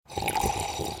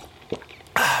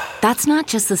That's not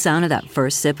just the sound of that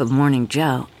first sip of Morning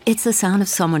Joe. It's the sound of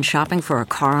someone shopping for a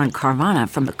car on Carvana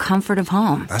from the comfort of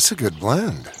home. That's a good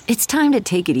blend. It's time to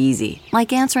take it easy,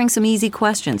 like answering some easy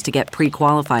questions to get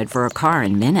pre-qualified for a car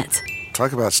in minutes.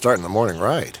 Talk about starting the morning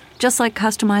right. Just like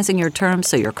customizing your terms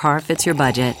so your car fits your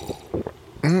budget.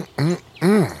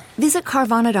 Visit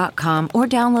Carvana.com or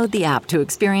download the app to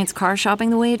experience car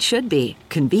shopping the way it should be.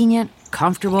 Convenient,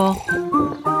 comfortable.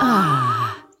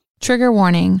 Trigger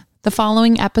warning. The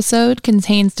following episode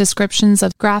contains descriptions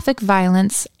of graphic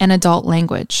violence and adult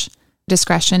language.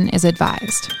 Discretion is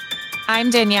advised.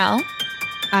 I'm Danielle.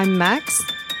 I'm Max.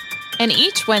 And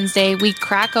each Wednesday, we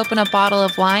crack open a bottle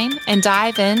of wine and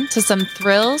dive into some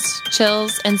thrills,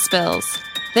 chills, and spills.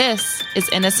 This is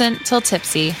Innocent Till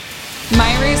Tipsy.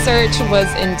 My research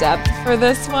was in depth for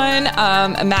this one.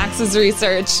 Max's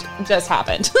research just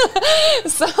happened.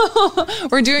 So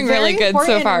we're doing really good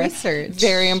so far. Research.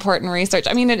 Very important research.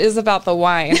 I mean, it is about the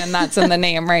wine and that's in the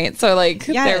name, right? So like,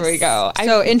 There we go.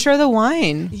 So intro the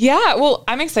wine. Yeah. Well,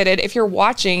 I'm excited. If you're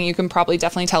watching, you can probably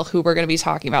definitely tell who we're going to be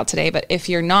talking about today. But if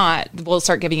you're not, we'll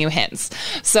start giving you hints.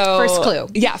 So first clue.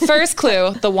 Yeah. First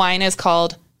clue. The wine is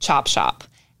called Chop Shop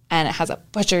and it has a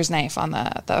butcher's knife on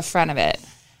the front of it.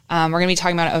 We're going to be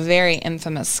talking about a very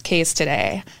infamous case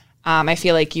today. I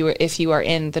feel like if you are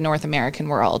in the North American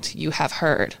world, you have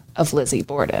heard of Lizzie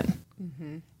Borden.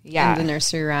 Mm-hmm. Yeah. And the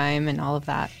nursery rhyme and all of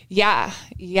that. Yeah.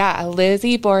 Yeah.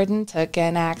 Lizzie Borden took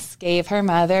an axe, gave her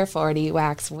mother 40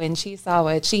 whacks. When she saw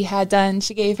what she had done,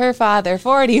 she gave her father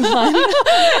 41.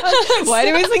 Why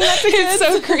do we sing that to kids?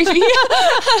 It's so creepy.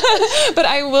 But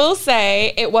I will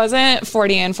say it wasn't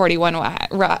 40 and 41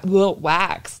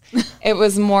 whacks. It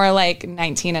was more like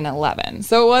 19 and 11.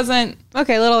 So it wasn't...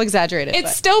 Okay, a little exaggerated.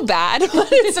 It's still bad, but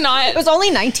it's not... It was only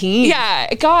 19.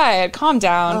 Yeah. God, calm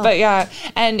down. Oh. But yeah.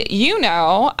 And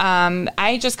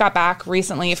I just got back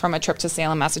recently from a trip to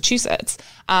Salem, Massachusetts.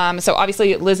 So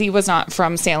obviously Lizzie was not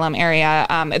from Salem area.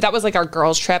 That was like our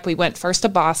girls' trip. We went first to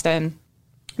Boston.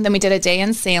 Then we did a day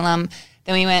in Salem.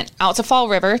 Then we went out to Fall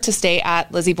River to stay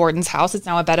at Lizzie Borden's house. It's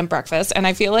now a bed and breakfast. And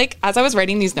I feel like as I was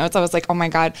writing these notes, I was like, oh my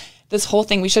God, this whole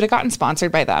thing, we should have gotten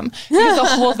sponsored by them. Because the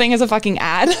whole thing is a fucking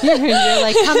ad. You're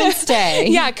like, come and stay.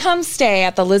 Yeah, come stay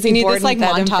at the Lizzie Borden like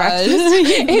bed and montage.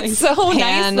 breakfast. It's so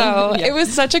pan. nice though. Yeah. It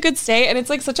was such a good stay. And it's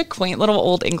like such a quaint little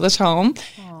old English home.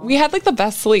 We had like the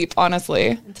best sleep, honestly.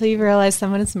 Until you realize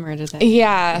someone has murdered it.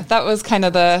 Yeah, that was kind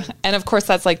of and of course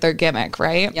that's like their gimmick,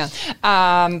 right? Yeah.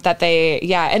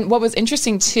 And what was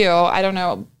interesting too, I don't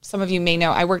know, some of you may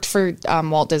know, I worked for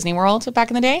Walt Disney World back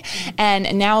in the day. Mm-hmm.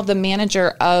 And now the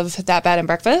manager of that bed and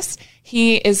breakfast,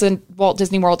 he is a Walt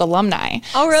Disney World alumni.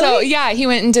 Oh, really? So yeah, he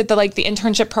went and did the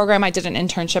internship program. I did an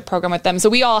internship program with them. So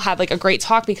we all had like a great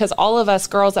talk because all of us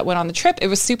girls that went on the trip, it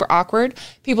was super awkward.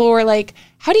 People were like,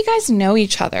 how do you guys know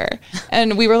each other?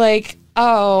 And we were like,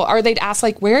 oh, or they'd ask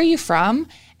like, where are you from?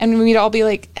 And we'd all be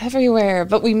like, everywhere.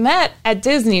 But we met at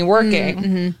Disney working.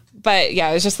 Mm-hmm. But yeah,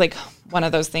 it was just like one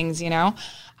of those things, you know?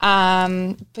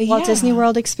 But Walt Disney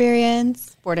World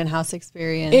experience, Borden House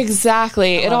experience.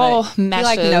 Exactly. It all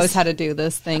meshes. He knows how to do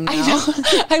this thing now. I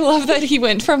know. I love that he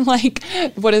went from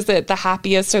what is it? The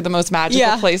happiest or the most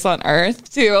magical place on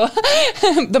earth to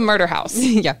the murder house.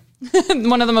 Yeah.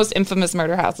 One of the most infamous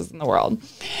murder houses in the world.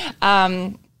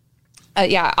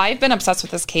 I've been obsessed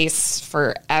with this case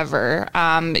forever.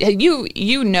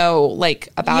 You know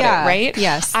about it, right?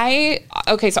 Yes. So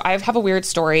I have a weird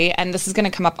story, and this is going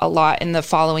to come up a lot in the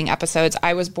following episodes.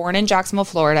 I was born in Jacksonville,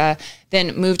 Florida,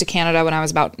 then moved to Canada when I was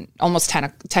about almost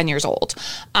 10 years old,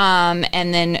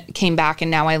 and then came back, and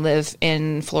now I live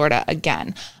in Florida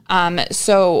again.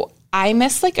 So I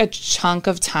missed a chunk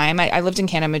of time. I lived in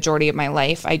Canada majority of my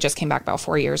life. I just came back about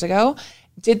 4 years ago.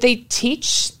 Did they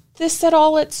teach this at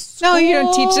all at school? No, you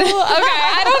don't teach it. Okay,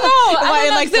 I don't know. Why,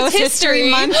 like the history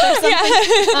month or something?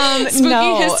 Yeah.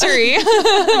 Spooky history.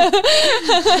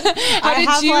 How did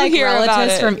you hear relatives about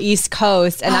it? From East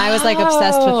Coast, and I was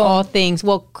obsessed with all things,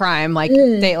 crime,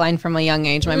 Dateline from a young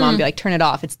age. My mom would be like, turn it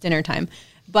off, it's dinner time.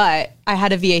 But I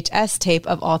had a VHS tape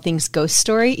of all things ghost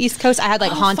story East Coast. I had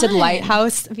Haunted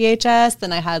Lighthouse VHS.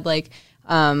 Then I had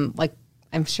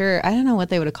I'm sure, I don't know what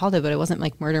they would have called it, but it wasn't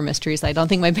murder mysteries. I don't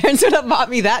think my parents would have bought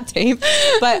me that tape.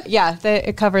 But yeah,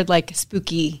 it covered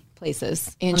spooky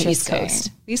places on the East Coast.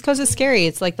 The East Coast is scary.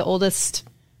 It's the oldest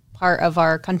part of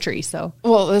our country. So,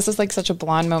 well, this is like such a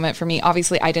blonde moment for me.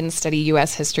 Obviously, I didn't study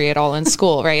U.S. history at all in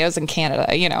school, right? I was in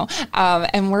Canada, you know,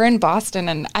 and we're in Boston,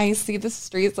 and I see the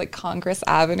streets like Congress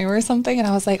Avenue or something, and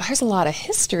I was like, there's a lot of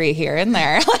history here in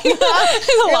there. Like, there's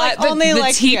a lot.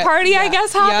 The Tea Party, I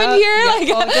guess, happened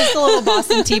here. Like, just a little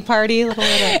Boston Tea Party.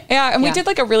 Yeah, and we did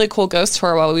like a really cool ghost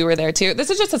tour while we were there too. This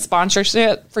is just a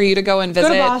sponsorship for you to go and visit.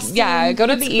 Go to Boston. Yeah, go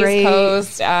to the East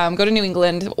Coast. Go to New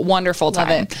England. Wonderful time.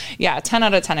 Love it. Yeah, 10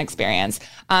 out of 10 experience.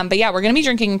 But yeah, we're going to be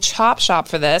drinking Chop Shop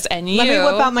for this. And Let me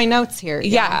whip out my notes here.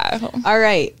 Yeah. All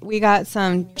right. We got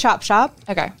some Chop Shop.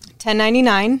 Okay.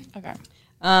 $10.99. Okay.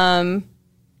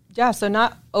 Yeah, so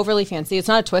not overly fancy. It's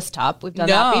not a twist top. We've done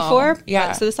that before.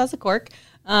 Yeah. So this has a cork.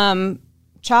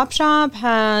 Chop Shop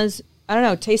has, I don't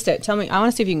know, taste it. Tell me. I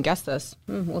want to see if you can guess this.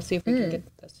 We'll see if we can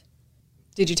get this.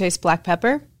 Did you taste black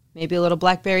pepper? Maybe a little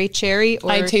blackberry cherry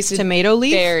or I tasted tomato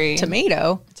leaf? berry.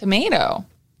 Tomato.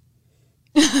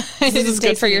 This is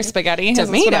good for your spaghetti.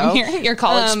 Tomato. I'm hearing? Your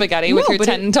college spaghetti with your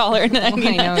 $10. I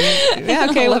know. Yeah,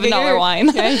 okay. $11 wine.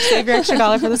 Yeah, save your extra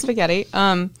 $1 for the spaghetti.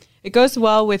 It goes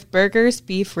well with burgers,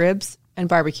 beef, ribs, and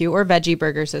barbecue, or veggie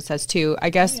burgers, it says too. I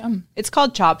guess it's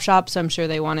called Chop Shop, so I'm sure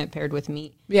they want it paired with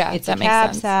meat. Yeah, it's that a makes cab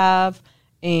sense. salve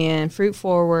and fruit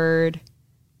forward.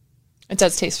 It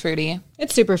does taste fruity.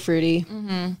 It's super fruity.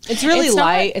 It's really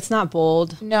light. It's not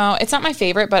bold. No, it's not my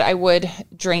favorite, but I would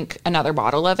drink another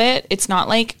bottle of it. It's not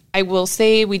like, I will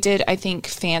say we did, I think,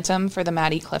 Phantom for the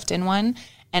Maddie Clifton one,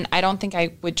 and I don't think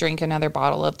I would drink another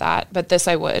bottle of that, but this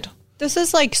I would. This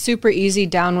is like super easy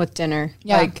down with dinner.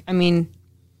 Yeah. Like, I mean...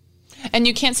 And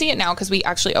you can't see it now because we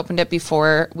actually opened it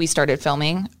before we started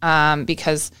filming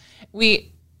because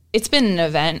it's been an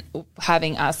event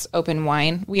having us open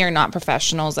wine. We are not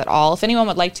professionals at all. If anyone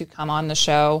would like to come on the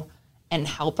show and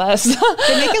help us.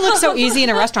 They make it look so easy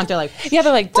in a restaurant. They're like... Yeah,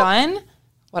 they're like, done?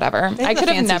 Whatever. I could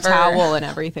have never... towel and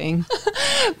everything.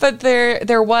 But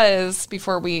there was,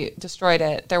 before we destroyed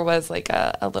it, there was like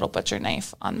a little butcher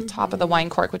knife on the top of the wine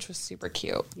cork, which was super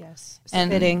cute. Yes. And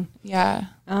fitting. Yeah.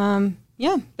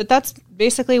 Yeah, but that's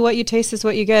basically what you taste is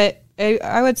what you get.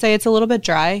 I would say it's a little bit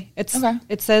dry.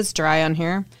 It says dry on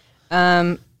here.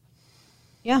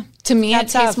 Yeah. To me, it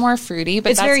tastes more fruity,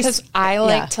 but that's because I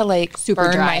like to like super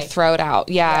burn dry. my throat out.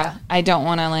 Yeah. I don't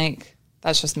want to like,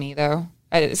 that's just me though.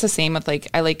 It's the same with like,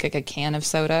 I like a can of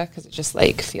soda because it just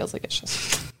like feels like it's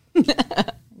just,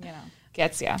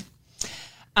 gets ya.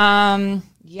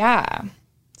 Yeah.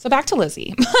 So back to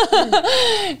Lizzie.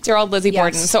 Dear old Lizzie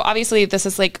Borden. So obviously this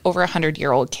is like over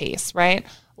 100-year-old case, right?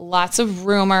 Lots of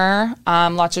rumor,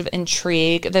 lots of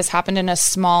intrigue. This happened in a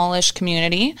smallish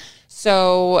community.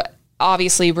 So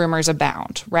obviously rumors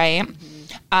abound, right?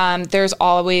 There's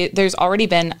already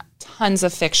been tons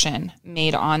of fiction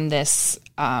made on this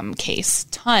case.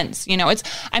 Tons.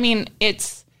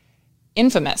 It's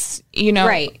infamous,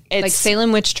 right? It's like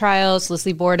Salem witch trials,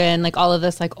 Lizzie Borden, like all of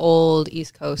this, like old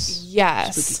East Coast.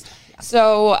 Yes.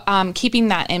 So keeping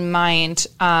that in mind,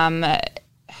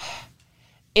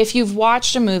 if you've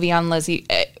watched a movie on Lizzie,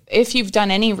 if you've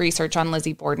done any research on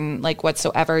Lizzie Borden, like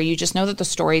whatsoever, you just know that the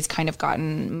story's kind of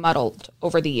gotten muddled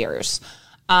over the years.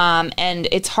 And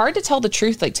it's hard to tell the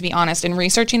truth, like, to be honest. In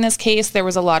researching this case, there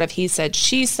was a lot of he said,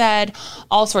 she said,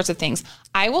 all sorts of things.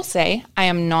 I will say I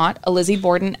am not a Lizzie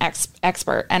Borden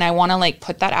expert, and I want to, like,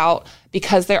 put that out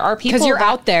because there are people... Because you're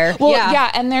out there. Well, yeah,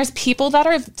 and there's people that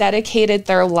have dedicated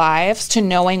their lives to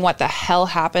knowing what the hell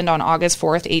happened on August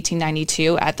 4th,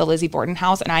 1892 at the Lizzie Borden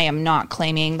house, and I am not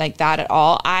claiming, like, that at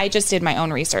all. I just did my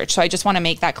own research, so I just want to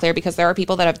make that clear because there are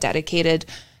people that have dedicated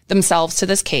themselves to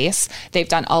this case. They've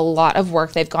done a lot of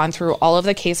work. They've gone through all of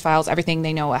the case files, everything.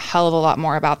 They know a hell of a lot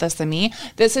more about this than me.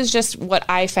 This is just what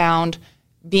I found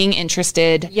being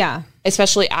interested. Yeah.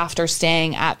 Especially after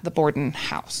staying at the Borden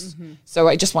house. So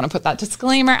I just want to put that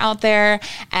disclaimer out there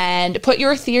and put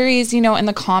your theories, in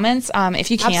the comments if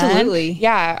you can. Absolutely.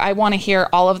 Yeah, I want to hear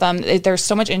all of them. There's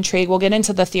so much intrigue. We'll get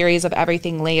into the theories of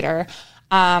everything later.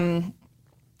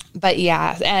 But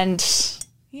yeah,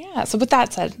 so with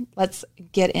that said, let's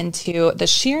get into the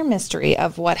sheer mystery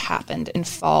of what happened in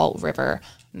Fall River,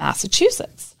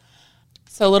 Massachusetts.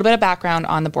 So a little bit of background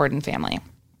on the Borden family.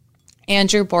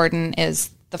 Andrew Borden is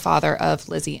the father of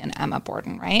Lizzie and Emma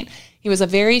Borden, right? He was a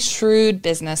very shrewd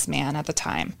businessman at the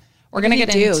time. We're going to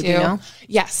get into...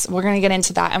 Yes, we're going to get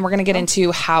into that, and we're going to get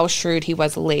into how shrewd he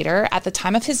was later. At the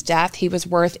time of his death, he was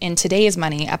worth, in today's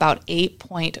money, about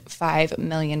 $8.5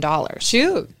 million.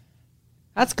 Shoot.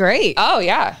 That's great. Oh,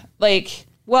 yeah.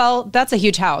 Well, that's a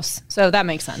huge house, so that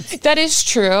makes sense. That is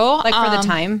true. Like for the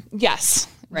time? Yes.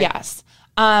 Right. Yes.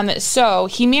 So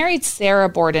he married Sarah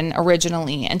Borden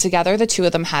originally, and together the two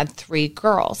of them had 3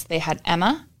 girls. They had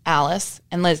Emma, Alice,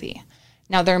 and Lizzie.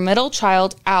 Now, their middle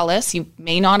child, Alice, you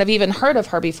may not have even heard of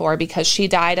her before because she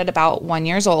died at about 1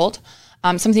 year old.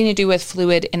 Something to do with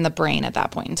fluid in the brain at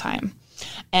that point in time.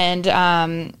 And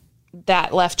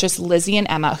that left just Lizzie and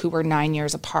Emma, who were 9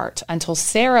 years apart, until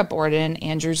Sarah Borden,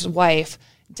 Andrew's wife,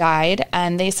 died.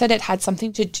 And they said it had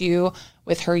something to do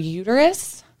with her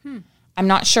uterus. I'm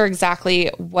not sure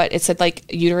exactly what it said,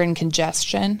 like uterine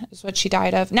congestion is what she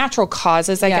died of. Natural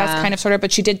causes, I guess, kind of, sort of,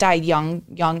 but she did die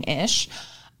young-ish.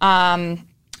 And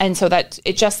so that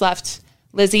it just left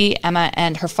Lizzie, Emma,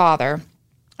 and her father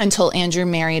until Andrew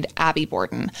married Abby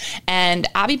Borden. And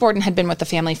Abby Borden had been with the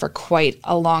family for quite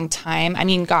a long time. I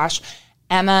mean, gosh,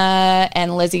 Emma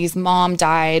and Lizzie's mom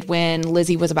died when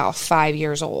Lizzie was about 5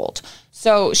 years old.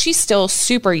 So she's still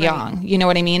super young. You know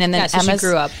what I mean? And then so she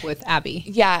grew up with Abby.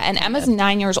 Yeah, and Emma's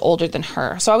 9 years older than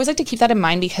her. So I always like to keep that in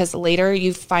mind because later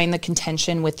you find the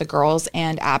contention with the girls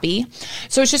and Abby.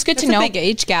 So it's just good to know. It's a big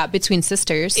age gap between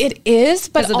sisters. It is,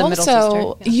 but of the middle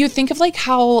also sister. you think of like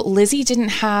how Lizzie didn't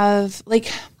have,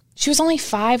 like, she was only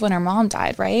 5 when her mom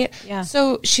died, right? Yeah.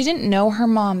 So she didn't know her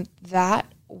mom that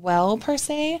well per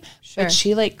se, but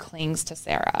she like clings to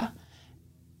Sarah.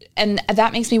 And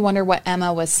that makes me wonder what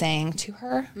Emma was saying to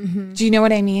her. Do you know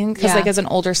what I mean? Because like as an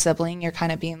older sibling, you're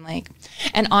kind of being like,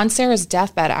 and on Sarah's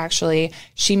deathbed, actually,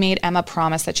 she made Emma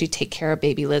promise that she'd take care of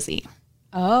baby Lizzie.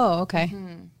 Oh, okay.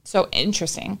 So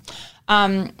interesting.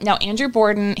 Now, Andrew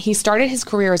Borden, he started his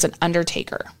career as an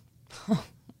undertaker.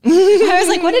 I was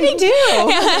like, what did he do? You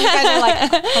guys are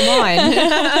like,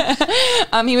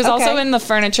 come on. He was also in the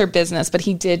furniture business, but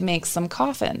he did make some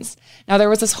coffins. Now, there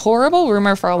was this horrible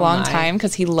rumor for a long time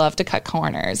because he loved to cut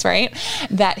corners, right?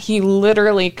 That he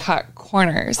literally cut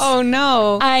corners. Oh,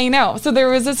 no. I know. So there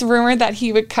was this rumor that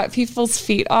he would cut people's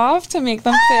feet off to make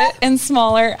them fit in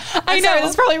smaller. I know. Sorry,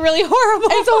 that's probably really horrible.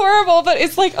 It's horrible, but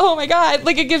it's like, oh my God.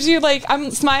 Like, it gives you like, I'm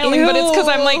smiling, but it's because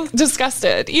I'm like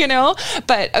disgusted, you know?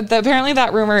 But apparently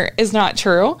that rumor is not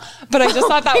true. But I just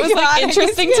thought that was like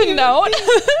interesting to note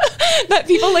that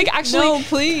people like actually. No,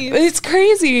 please. It's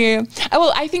crazy.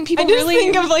 Well, I think people I just really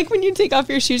think of like when you take off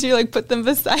your shoes, you like put them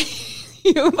beside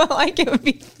you, but like it would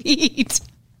be feet.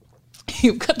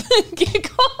 You got the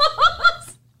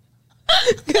giggles.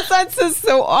 Because that's just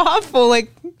so awful.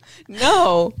 Like,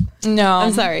 no.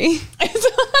 I'm sorry. Anyways.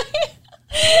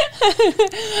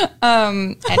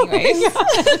 I'm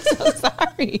so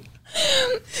sorry.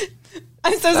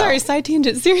 I'm so sorry. Side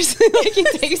tangent. Seriously, like you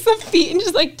take some feet and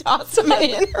just like toss them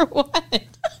in or what? I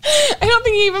don't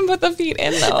think you even put the feet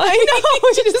in though. I know.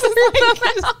 It's just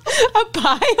like a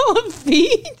pile of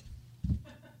feet.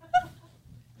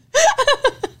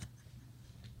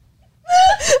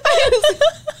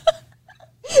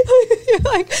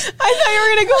 Like, I thought you were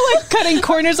gonna go like cutting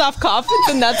corners off coffins,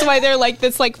 and that's why they're like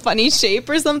this like funny shape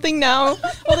or something now.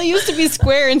 Well, they used to be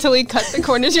square until we cut the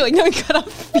corners. You're like, no, we cut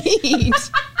off feet.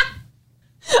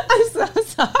 I'm so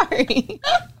sorry.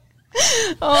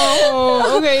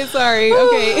 Oh, okay, sorry.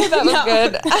 Okay, that was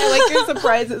good. I like your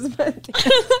surprises, but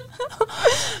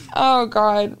oh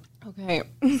God. Okay.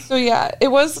 So yeah, it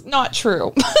was not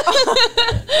true.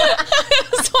 I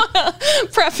just want to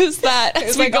preface that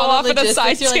as we like go all off the at a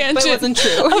side logistics, you're like, but tangent it wasn't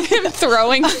true. of him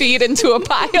throwing feet into a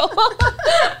pile.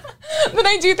 But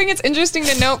I do think it's interesting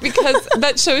to note because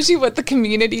that shows you what the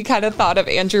community kind of thought of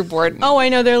Andrew Borden. Oh, I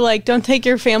know. They're like, don't take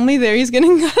your family there. He's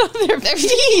going to cut off their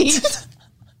feet.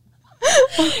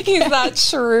 He's that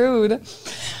shrewd.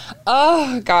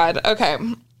 Oh, God. Okay.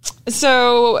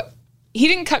 So he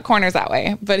didn't cut corners that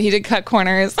way, but he did cut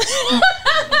corners.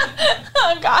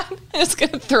 Oh, God. I'm just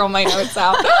going to throw my notes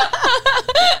out.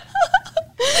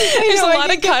 There's a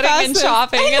lot of cutting and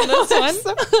chopping in this one.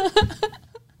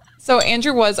 So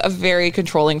Andrew was a very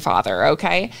controlling father,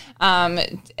 okay?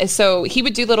 So he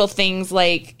would do little things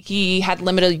like he had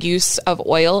limited use of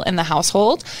oil in the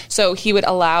household. So he would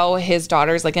allow his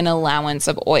daughters like an allowance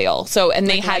of oil. So, and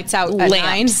they had lights out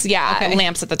lamps. Yeah, okay.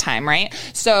 lamps at the time, right?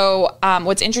 So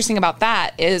what's interesting about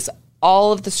that is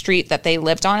all of the street that they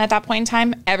lived on at that point in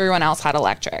time, everyone else had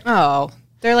electric. Oh,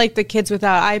 they're like the kids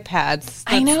without iPads.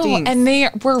 I know. Stinks. And they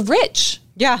were rich.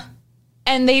 Yeah.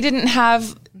 And they didn't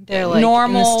have They're like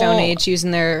normal in the Stone Age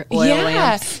using their oil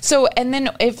lamps. So, and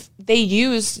then if they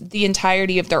use the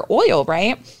entirety of their oil,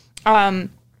 right?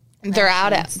 They're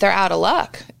out of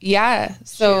luck. Yeah.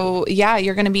 So yeah,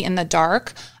 you're going to be in the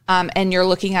dark, and you're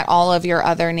looking at all of your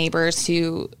other neighbors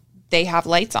who they have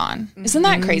lights on. Isn't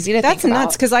that crazy to think about? That's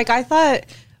nuts. Because like I thought,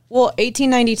 well,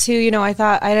 1892. You know, I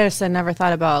thought I just never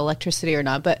thought about electricity or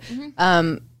not, but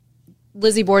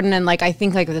Lizzie Borden and like I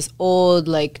think like this old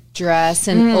like dress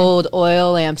and old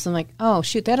oil lamps. I'm like, oh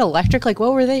shoot, they had electric. Like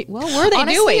what were they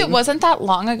Honestly, doing? it wasn't that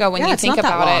long ago when you think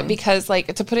about long. it, because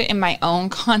like to put it in my own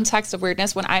context of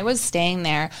weirdness, when I was staying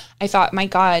there, I thought, my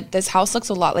God, this house looks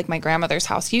a lot like my grandmother's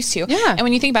house used to. Yeah. And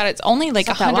when you think about it, it's only like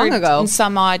 100 and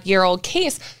some odd year old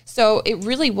case. So it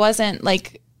really wasn't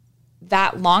like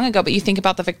that long ago, but you think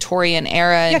about the Victorian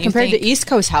era. Yeah, and compared to East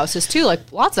Coast houses too.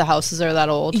 Like lots of houses are that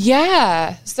old.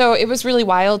 Yeah. So it was really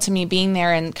wild to me being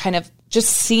there and kind of just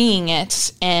seeing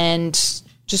it and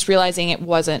just realizing it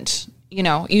wasn't, you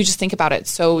just think about it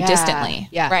so distantly.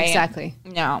 Yeah, right? exactly.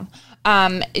 No.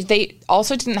 They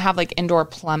also didn't have like indoor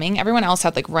plumbing. Everyone else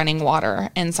had like running water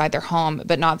inside their home,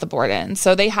 but not the Borden.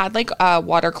 So they had like a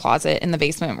water closet in the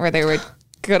basement where they would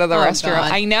go to the restroom.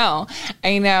 God. I know.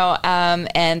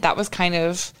 And that was kind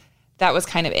of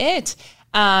it.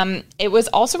 It was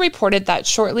also reported that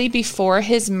shortly before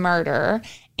his murder,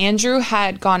 Andrew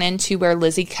had gone into where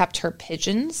Lizzie kept her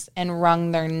pigeons and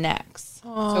wrung their necks.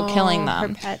 So killing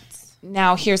them. Her pets.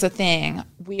 Now, here's the thing.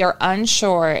 We are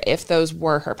unsure if those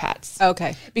were her pets.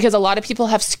 Okay. Because a lot of people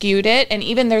have skewed it. And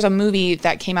even there's a movie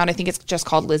that came out, I think it's just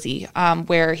called Lizzie,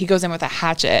 where he goes in with a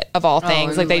hatchet of all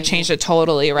things. Like they changed it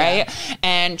totally, right? Yeah.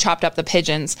 And chopped up the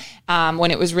pigeons when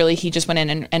it was really, he just went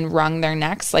in and wrung their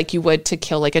necks like you would to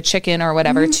kill like a chicken or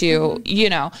whatever to,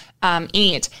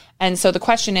 eat. And so the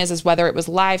question is whether it was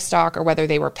livestock or whether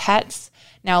they were pets.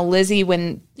 Now, Lizzie,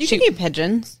 when you can eat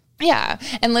pigeons. Yeah.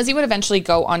 And Lizzie would eventually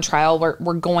go on trial.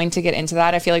 We're going to get into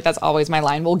that. I feel like that's always my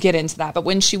line. We'll get into that. But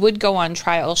when she would go on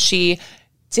trial, she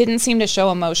didn't seem to show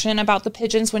emotion about the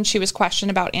pigeons when she was questioned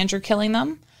about Andrew killing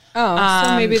them. Oh,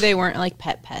 so maybe they weren't like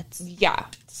pets. Yeah.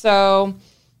 So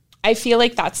I feel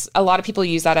like that's a lot of people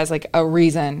use that as like a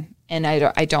reason. And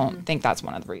I don't think that's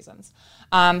one of the reasons.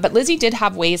 But Lizzie did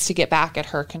have ways to get back at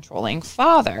her controlling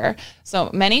father. So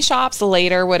many shops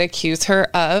later would accuse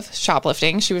her of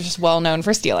shoplifting. She was just well known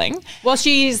for stealing. Well,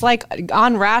 she's like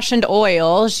on rationed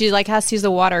oil. She like has to use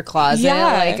the water closet.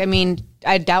 Yeah. Like, I mean,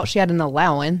 I doubt she had an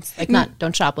allowance. Like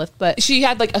don't shoplift, but she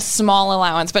had like a small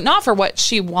allowance, but not for what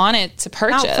she wanted to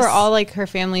purchase. Not for all like her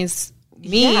family's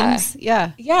means.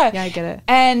 Yeah. Yeah, I get it.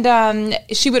 And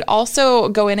she would also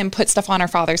go in and put stuff on her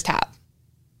father's tab.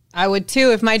 I would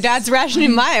too if my dad's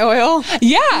rationing my oil.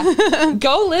 Yeah.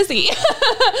 Go Lizzie.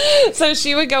 So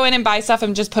she would go in and buy stuff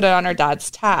and just put it on her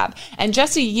dad's tab. And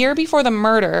just a year before the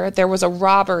murder, there was a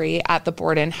robbery at the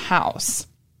Borden house.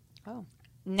 Oh.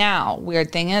 Now,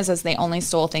 weird thing is they only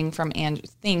stole things from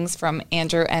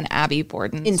Andrew and Abby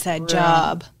Borden's inside room.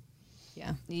 job.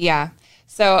 Yeah. Yeah.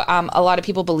 So a lot of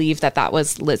people believe that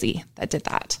was Lizzie that did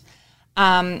that.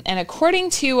 And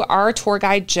according to our tour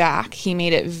guide, Jack, he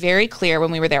made it very clear when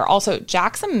we were there. Also,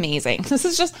 Jack's amazing.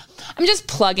 I'm just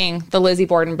plugging the Lizzie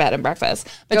Borden bed and breakfast.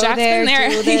 But Go Jack's there, been there.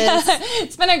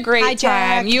 It's been a great time.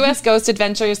 Jack. U.S. Ghost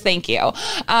Adventures, thank you.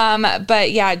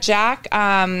 But yeah, Jack,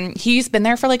 he's been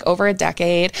there for like over a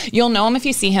decade. You'll know him if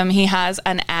you see him. He has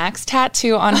an axe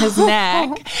tattoo on his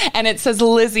neck, and it says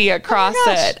Lizzie across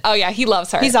it. Oh yeah, he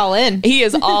loves her. He's all in. He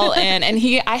is all in. And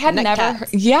I had never,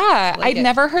 I'd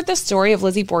never heard the story of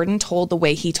Lizzie Borden told the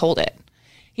way he told it.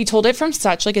 He told it from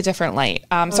such like a different light.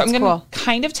 So I'm going to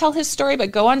kind of tell his story,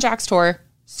 but go on Jack's tour.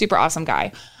 Super awesome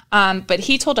guy. But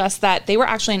he told us that they were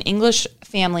actually an English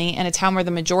family in a town where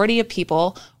the majority of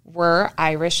people were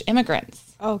Irish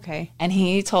immigrants. Okay. And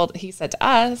he said to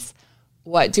us,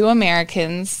 what do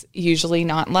Americans usually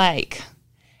not like?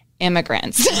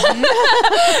 Immigrants.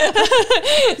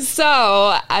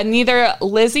 So neither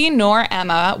Lizzie nor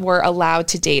Emma were allowed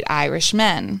to date Irish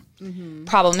men. Mm-hmm.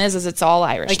 Problem is it's all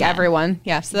Irish like men. Everyone.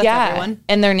 Yeah, so that's everyone.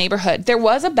 In their neighborhood. There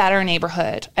was a better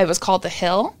neighborhood. It was called The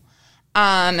Hill,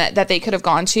 that they could have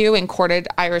gone to and courted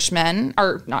English men.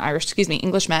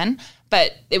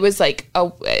 But it was like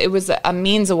a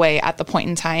means away at the point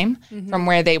in time from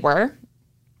where they were.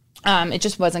 It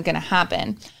just wasn't going to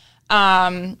happen.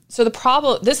 So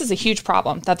this is a huge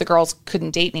problem that the girls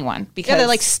couldn't date anyone because they're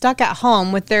like stuck at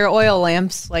home with their oil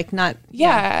lamps, like not.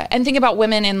 Yeah. And think about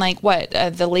women in like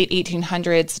the late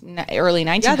 1800s, early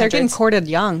 1900s. Yeah, they're getting courted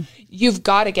young. You've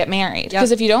got to get married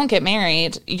because if you don't get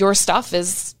married, your stuff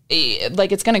is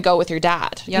like, it's going to go with your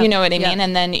dad. Yep. You know what I mean?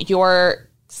 And then you're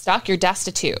stuck, you're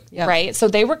destitute. Yep. Right. So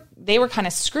they were kind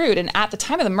of screwed. And at the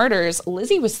time of the murders,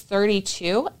 Lizzie was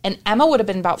 32 and Emma would have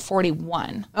been about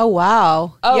 41. Oh,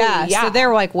 wow. Oh, yeah. So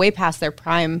they're like way past their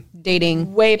prime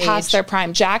dating. Way past their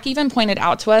prime. Jack even pointed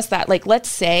out to us that, like, let's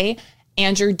say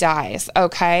Andrew dies,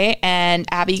 okay, and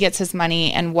Abby gets his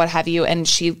money and what have you, and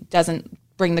she doesn't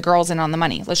bring the girls in on the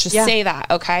money. Let's just say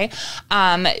that, okay?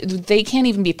 They can't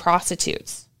even be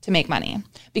prostitutes to make money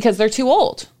because they're too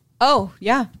old. Oh,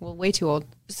 yeah. Well, way too old.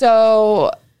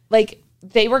 So, like,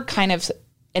 they were kind of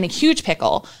in a huge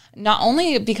pickle, not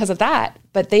only because of that,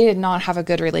 but they did not have a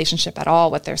good relationship at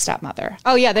all with their stepmother.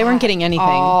 Oh, yeah. They weren't getting anything.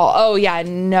 Oh, yeah.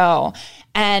 No.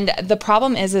 And the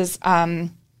problem is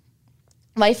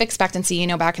life expectancy, you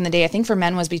know, back in the day, I think for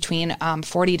men was between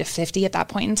 40 to 50 at that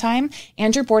point in time.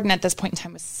 Andrew Borden at this point in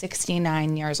time was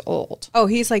 69 years old. Oh,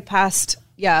 he's like past,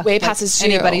 yeah. Way past his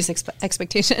anybody's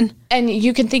expectation. And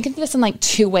you can think of this in like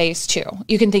two ways too.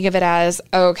 You can think of it as,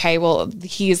 okay, well,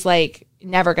 he's like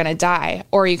never going to die.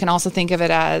 Or you can also think of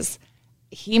it as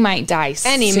he might die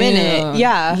any soon. minute.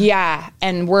 Yeah. Yeah.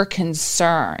 And we're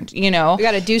concerned, you know. We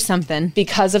got to do something.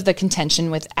 Because of the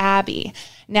contention with Abby.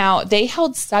 Now, they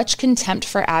held such contempt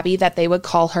for Abby that they would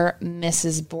call her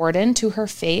Mrs. Borden to her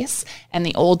face and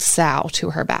the old sow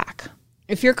to her back.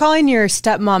 If you're calling your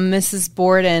stepmom Mrs.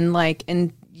 Borden, like,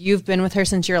 and you've been with her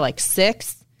since you're like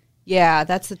 6, yeah,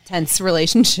 that's a tense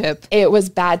relationship. It was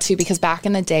bad too, because back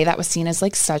in the day, that was seen as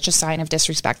like such a sign of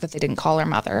disrespect that they didn't call her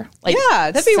mother. Like,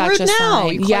 yeah, that'd be rude now.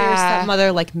 You call your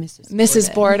stepmother like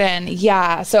Mrs. Borden.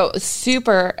 Yeah. So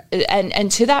super.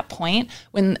 And to that point,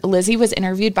 when Lizzie was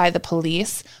interviewed by the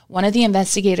police, one of the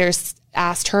investigators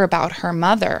asked her about her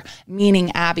mother,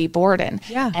 meaning Abby Borden.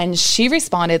 Yeah. And she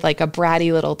responded like a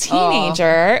bratty little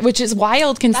teenager, which is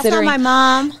wild considering. That's not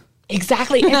my mom.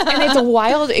 Exactly. And it's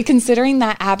wild considering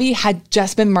that Abby had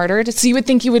just been murdered. So you would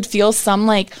think you would feel some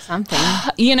like something,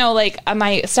 you know, like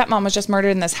my stepmom was just murdered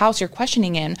in this house you're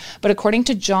questioning in. But according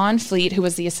to John Fleet, who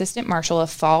was the assistant marshal of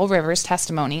Fall River's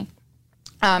testimony,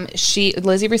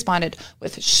 Lizzie responded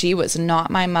with, "She was not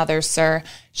my mother, sir.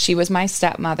 She was my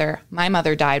stepmother. My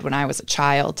mother died when I was a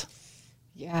child."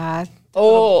 Yeah.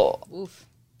 Oof.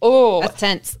 That's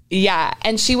tense. Yeah.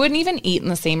 And she wouldn't even eat in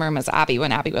the same room as Abby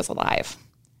when Abby was alive.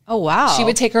 Oh, wow. She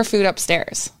would take her food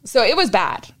upstairs. So it was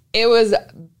bad. It was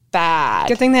bad.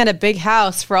 Good thing they had a big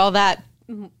house for all that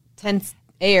tense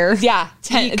air. Yeah.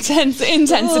 Tense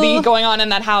intensity going on in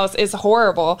that house is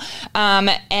horrible.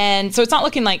 And so it's not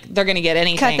looking like they're going to get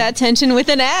anything. Cut that tension with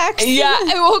an axe. Yeah.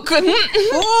 Well, couldn't.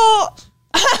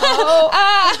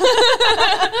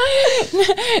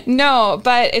 No,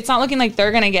 but it's not looking like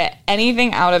they're going to get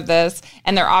anything out of this.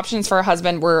 And their options for a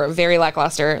husband were very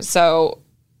lackluster. So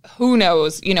who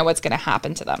knows, you know, what's going to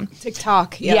happen to them.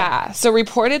 TikTok. Yeah. So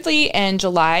reportedly in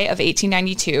July of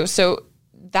 1892, so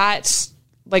that's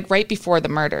like right before the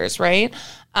murders, right?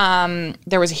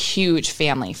 There was a huge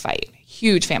family fight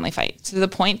to the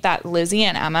point that Lizzie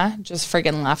and Emma just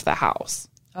friggin' left the house.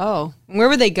 Oh, where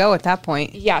would they go at that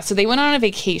point? Yeah. So they went on a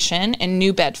vacation in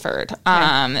New Bedford.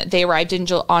 They arrived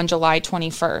on July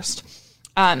 21st.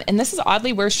 And this is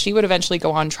oddly where she would eventually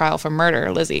go on trial for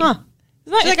murder, Lizzie. Huh.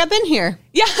 She's like, I've been here.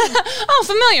 Yeah. Oh,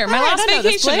 familiar. My last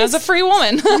vacation as a free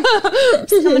woman.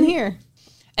 Just coming here.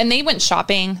 And they went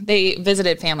shopping. They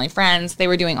visited family friends. They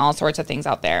were doing all sorts of things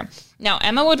out there. Now,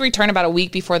 Emma would return about a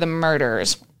week before the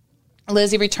murders.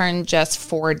 Lizzie returned just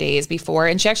 4 days before,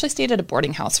 and she actually stayed at a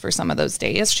boarding house for some of those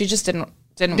days. She just didn't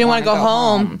want to go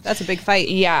home. That's a big fight.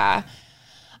 Yeah.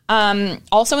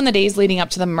 Also, in the days leading up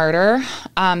to the murder,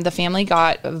 the family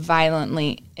got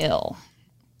violently ill.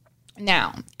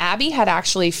 Now, Abby had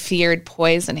actually feared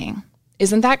poisoning.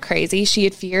 Isn't that crazy? She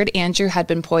had feared Andrew had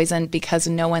been poisoned because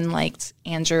no one liked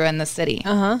Andrew in the city.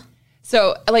 Uh-huh.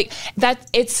 So, like, that,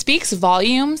 it speaks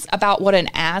volumes about what an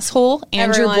asshole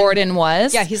Andrew Borden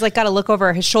was. Yeah, he's like got to look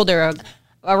over his shoulder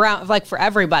around, like, for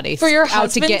everybody. For your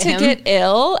husband to get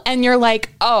ill, and you're like,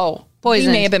 oh, poisoned.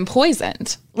 He may have been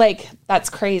poisoned. Like, that's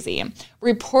crazy.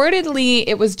 Reportedly,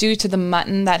 it was due to the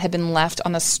mutton that had been left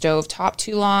on the stovetop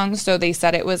too long. So they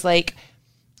said it was like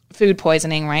food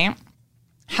poisoning, right?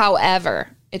 However,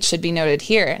 it should be noted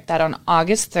here that on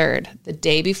August 3rd, the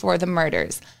day before the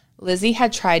murders, Lizzie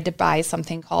had tried to buy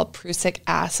something called prussic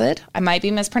acid. I might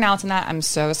be mispronouncing that. I'm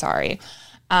so sorry.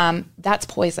 That's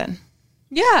poison.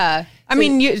 Yeah. I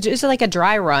mean, it's like a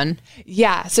dry run.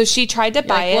 Yeah. So she tried to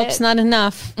buy it. Whoops, not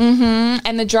enough. Mm-hmm.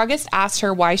 And the druggist asked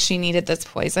her why she needed this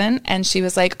poison. And she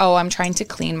was like, oh, I'm trying to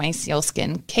clean my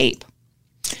sealskin cape.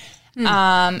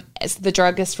 The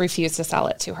druggist refused to sell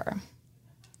it to her.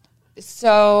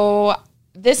 So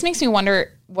this makes me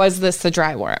wonder, was this the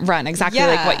dry run? Exactly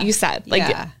like what you said.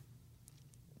 Like,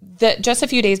 just a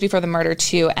few days before the murder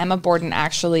too, Emma Borden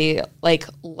actually like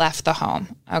left the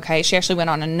home. Okay. She actually went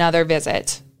on another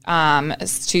visit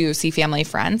to see family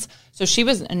friends. So she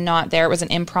was not there. It was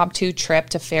an impromptu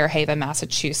trip to Fairhaven,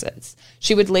 Massachusetts.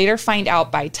 She would later find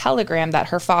out by telegram that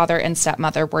her father and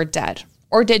stepmother were dead.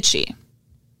 Or did she?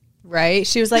 Right.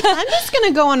 She was like, I'm just going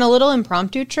to go on a little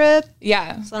impromptu trip.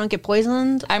 Yeah. So I don't get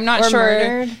poisoned. I'm not sure.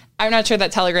 Murdered. I'm not sure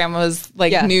that telegram was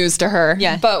like news to her.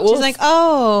 Yeah. But she's like,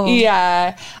 oh.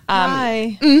 Yeah.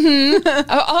 Hi.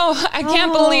 I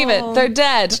can't believe it. They're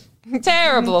dead.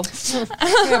 Terrible.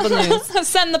 Terrible news.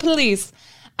 Send the police.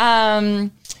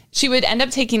 She would end up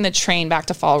taking the train back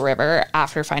to Fall River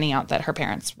after finding out that her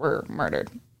parents were murdered.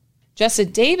 Just a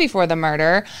day before the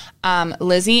murder,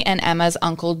 Lizzie and Emma's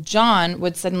uncle John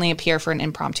would suddenly appear for an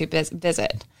impromptu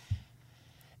visit.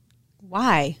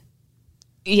 Why?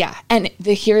 Yeah. And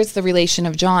here's the relation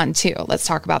of John, too. Let's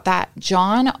talk about that.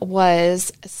 John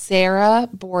was Sarah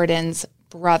Borden's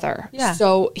brother. Yeah.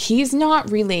 So he's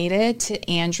not related to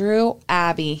Andrew,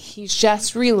 Abby. He's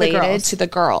just related to the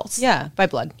girls. Yeah. By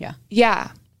blood. Yeah. Yeah.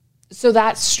 So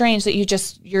that's strange that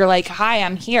you're like, hi,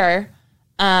 I'm here.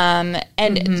 Both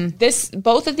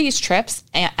of these trips,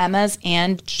 Emma's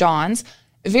and John's,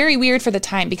 very weird for the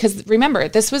time because remember,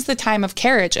 this was the time of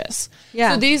carriages.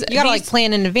 Yeah. So you gotta like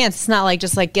plan in advance. It's not like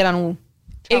just like get on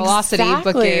Velocity,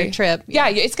 book your trip. Yeah.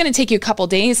 It's going to take you a couple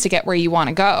days to get where you want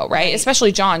to go, right?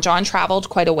 Especially John. John traveled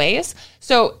quite a ways.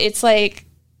 So it's like,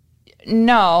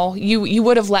 no, you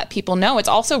would have let people know. It's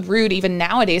also rude even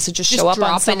nowadays to just show up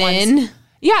on someone's...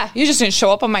 Yeah, you're just going to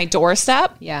show up on my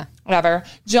doorstep. Yeah. Whatever.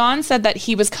 John said that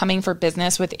he was coming for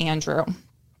business with Andrew.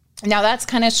 Now, that's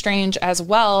kind of strange as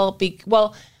well.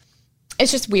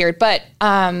 It's just weird. But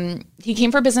he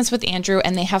came for business with Andrew,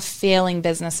 and they have failing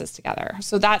businesses together.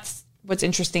 So that's what's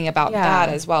interesting about that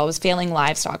as well, was failing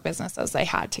livestock businesses they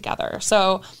had together.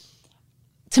 So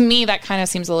to me, that kind of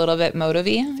seems a little bit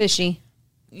motive-y. Fishy.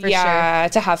 For sure.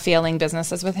 To have failing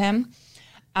businesses with him.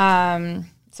 So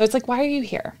it's like, why are you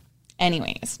here?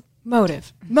 Anyways.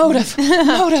 Motive. Got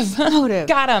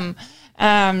him.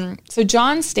 So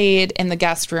John stayed in the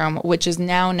guest room, which is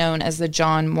now known as the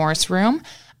John Morse room.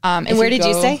 And where did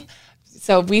you stay?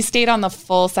 So we stayed on the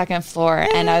full second floor.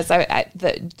 And as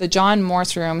the John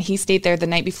Morse room, he stayed there the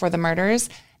night before the murders.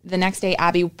 The next day,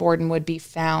 Abby Borden would be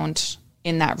found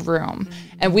in that room.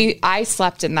 And I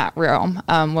slept in that room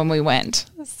when we went.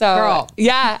 So girl.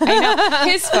 Yeah, I know.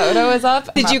 His photo is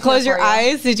up. Did you close your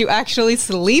eyes? Did you actually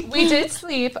sleep? We did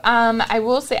sleep. I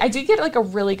will say I did get like a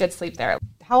really good sleep there.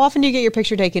 How often do you get your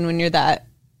picture taken when you're that,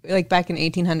 like back in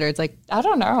 1800s? Like, I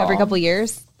don't know. Every couple of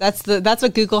years? That's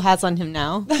what Google has on him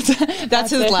now.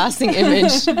 That's his lasting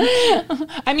image.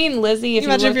 I mean, Lizzie, if you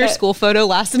imagine if your school photo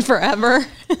lasted forever.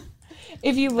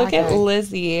 If you look at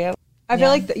Lizzie, I feel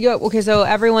like, okay, so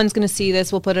everyone's going to see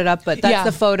this. We'll put it up, but that's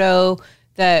the photo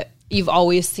that you've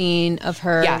always seen of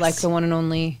her, like the one and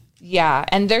only. Yeah,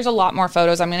 and there's a lot more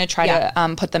photos. I'm going to try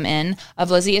to put them in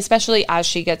of Lizzie, especially as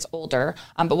she gets older.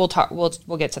 But we'll talk.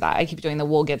 We'll get to that. I keep doing the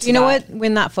we'll get to. You know what?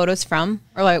 When that photo's from,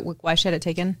 or like why she had it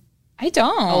taken? I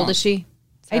don't. How old is she?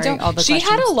 Sorry, I don't. She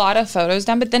had a lot of photos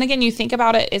done, but then again, you think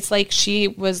about it, it's like she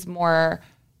was more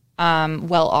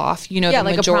well off. You know, the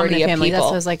like majority a of family. people. That's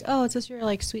what I was like, oh, is this your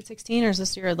like sweet 16 or is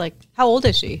this your like how old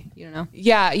is she? You don't know.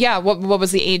 Yeah. What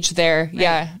was the age there? Right.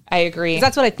 Yeah, I agree.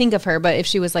 That's what I think of her. But if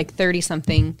she was like 30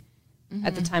 something.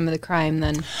 At the time of the crime,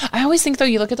 then I always think though,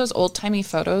 you look at those old timey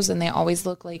photos and they always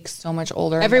look like so much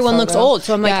older. Everyone looks old,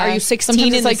 so I'm like, are you 16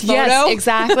 in this photo? Yes,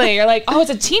 exactly. You're like, oh, it's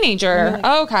a teenager. Like,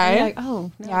 okay. You're like,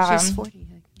 oh, no, she's 40.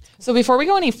 So before we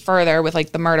go any further with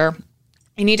like the murder,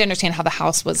 you need to understand how the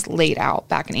house was laid out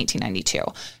back in 1892.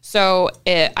 So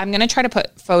I'm going to try to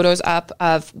put photos up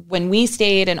of when we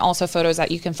stayed and also photos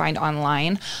that you can find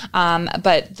online.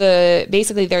 But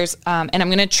basically there's, and I'm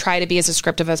going to try to be as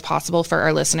descriptive as possible for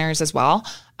our listeners as well.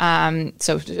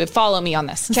 So follow me on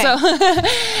this. Okay. So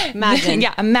imagine.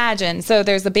 Yeah, imagine. So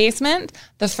there's the basement,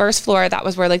 the first floor, that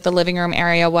was where like the living room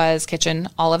area was, kitchen,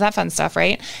 all of that fun stuff,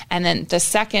 right? And then the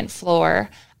second floor,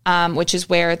 which is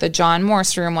where the John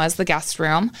Morse room was, the guest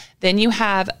room. Then you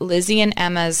have Lizzie and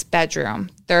Emma's bedroom.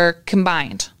 They're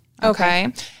combined.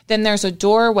 Okay. Then there's a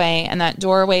doorway, and that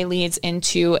doorway leads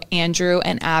into Andrew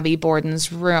and Abby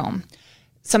Borden's room.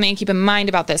 Something to keep in mind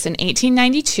about this. In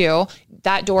 1892,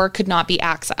 that door could not be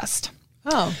accessed.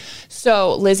 Oh.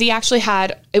 So Lizzie actually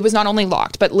it was not only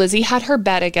locked, but Lizzie had her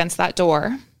bed against that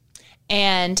door.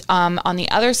 And on the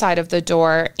other side of the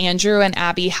door, Andrew and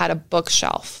Abby had a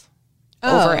bookshelf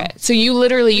over it. So you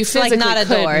physically like not a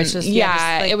door. It's just,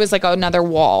 it was like another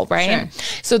wall, right? Sure.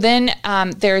 So then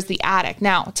there's the attic.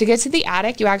 Now, to get to the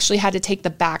attic, you actually had to take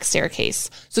the back staircase.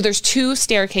 So there's two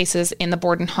staircases in the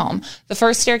Borden home. The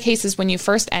first staircase is when you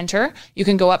first enter. You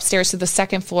can go upstairs to the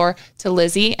second floor to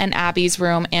Lizzie and Abby's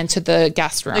room and to the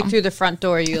guest room. Like through the front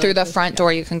door. Through the front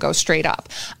door, you can go straight up.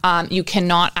 You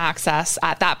cannot access,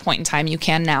 at that point in time, you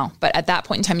can now, but at that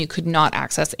point in time, you could not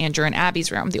access Andrew and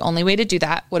Abby's room. The only way to do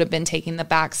that would have been taking taking the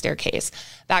back staircase.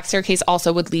 Back staircase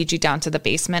also would lead you down to the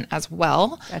basement as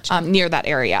well, near that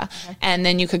area. Okay. And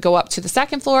then you could go up to the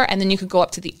second floor, and then you could go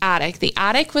up to the attic. The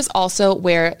attic was also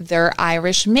where their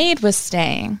Irish maid was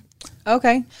staying.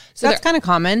 Okay. So that's kind of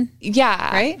common.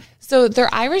 Yeah. Right? So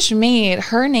their Irish maid,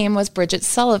 her name was Bridget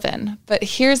Sullivan. But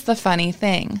here's the funny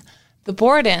thing. The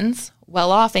Bordens,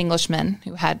 well-off Englishmen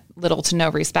who had little to no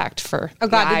respect for Oh,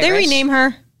 God. the Did they Irish, rename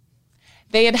her?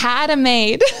 They had a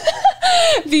maid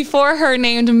before her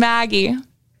named Maggie.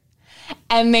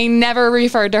 And they never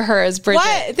referred to her as Bridget.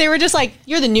 What? They were just like,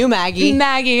 you're the new Maggie.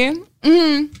 Maggie.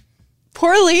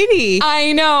 Poor lady.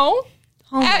 I know.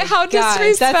 Oh my How God,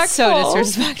 disrespectful. That's so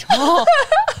disrespectful.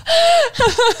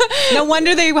 No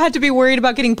wonder they had to be worried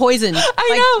about getting poisoned.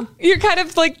 I know. You're kind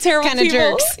of like terrible Kind of people.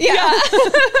 jerks. Yeah.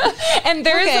 And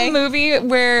there's a movie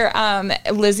where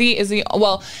Lizzie is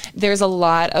there's a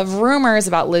lot of rumors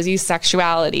about Lizzie's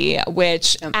sexuality,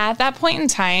 which at that point in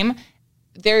time,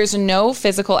 there's no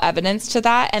physical evidence to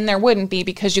that. And there wouldn't be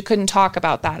because you couldn't talk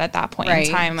about that at that point in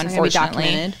time,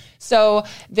 unfortunately. So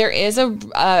there is a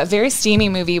very steamy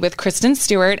movie with Kristen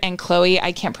Stewart and Chloe.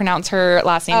 I can't pronounce her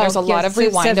last name. There's a lot of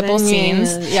rewindable scenes.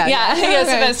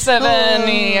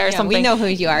 Sevigny or something. We know who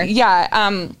you are.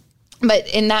 Yeah. But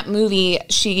in that movie,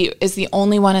 she is the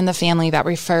only one in the family that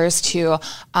refers to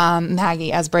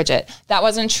Maggie as Bridget. That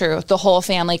wasn't true. The whole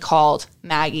family called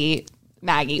Maggie,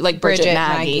 like Bridget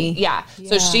Maggie. Yeah.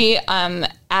 So she,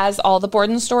 as all the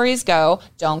Borden stories go,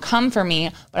 don't come for me,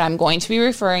 but I'm going to be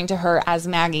referring to her as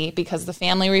Maggie because the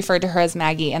family referred to her as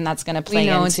Maggie, and that's going to play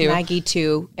into... It's Maggie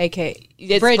 2, a.k.a.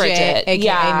 It's Bridget,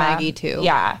 a.k.a. Maggie 2.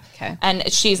 Yeah. Okay.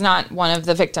 And she's not one of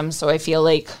the victims, so I feel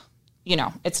like,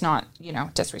 it's not,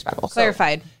 disrespectful.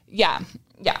 Clarified. So, yeah.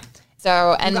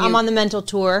 So, and I'm on the mental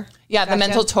tour. Yeah, the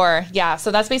mental tour. Yeah.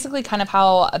 So that's basically kind of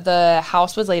how the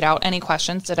house was laid out. Any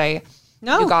questions?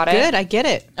 No, you got it? Good. I get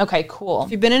it. Okay, cool.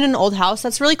 If you've been in an old house,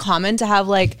 that's really common to have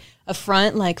like a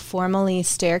front, like formally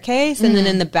staircase, and then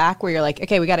in the back where you're like,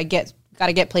 okay, we got to get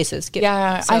places.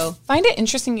 I find it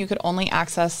interesting. You could only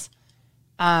access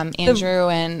Andrew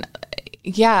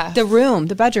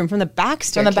the bedroom from the back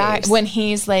staircase. From the back when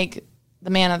he's like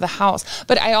the man of the house.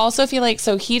 But I also feel like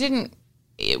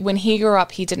when he grew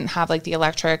up, he didn't have like the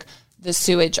electric, the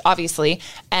sewage, obviously,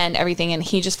 and everything. And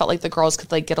he just felt like the girls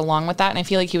could like get along with that. And I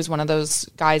feel like he was one of those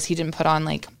guys, he didn't put on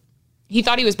like, he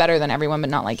thought he was better than everyone, but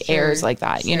not like airs like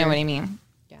that. You know what I mean?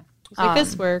 Yeah. Like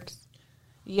this works.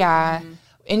 Yeah.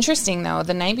 Interesting though.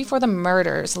 The night before the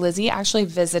murders, Lizzie actually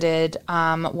visited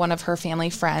one of her family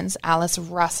friends, Alice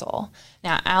Russell.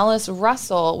 Now, Alice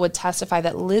Russell would testify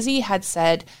that Lizzie had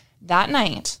said that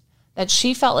night that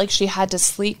she felt like she had to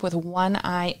sleep with one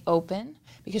eye open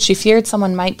because she feared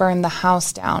someone might burn the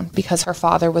house down because her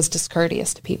father was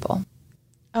discourteous to people.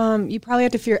 You probably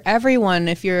have to fear everyone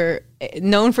if you're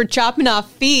known for chopping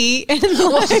off feet and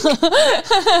like, you're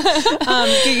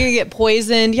gonna get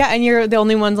poisoned. Yeah, and you're the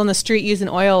only ones on the street using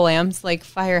oil lamps, like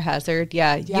fire hazard.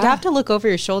 Yeah. You'd have to look over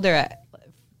your shoulder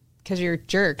because you're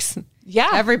jerks.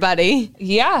 Yeah, everybody.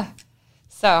 Yeah.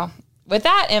 So with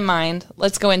that in mind,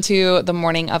 let's go into the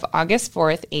morning of August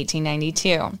 4th,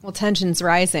 1892. Well, tension's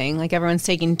rising. Like everyone's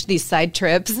taking these side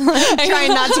trips,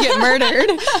 trying not to get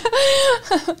murdered.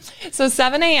 So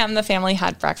 7 a.m., the family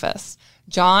had breakfast.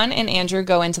 John and Andrew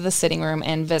go into the sitting room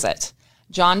and visit.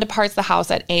 John departs the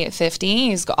house at 8:50.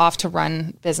 He's off to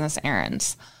run business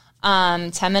errands.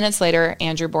 10 minutes later,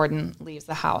 Andrew Borden leaves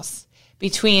the house.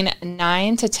 Between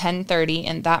 9 to 10:30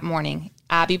 in that morning,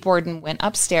 Abby Borden went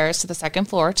upstairs to the second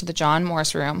floor to the John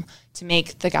Morse room to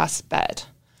make the guest bed.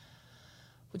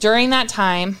 During that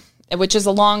time, which is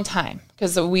a long time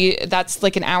because that's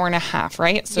like an hour and a half,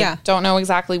 right? So don't know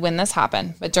exactly when this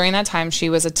happened, but during that time she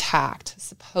was attacked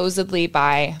supposedly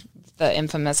by the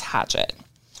infamous hatchet.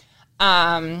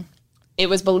 It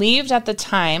was believed at the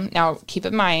time, now keep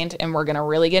in mind, and we're going to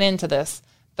really get into this,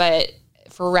 but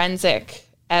forensic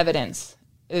evidence,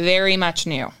 very much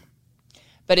new.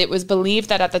 But it was believed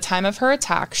that at the time of her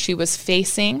attack, she was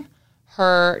facing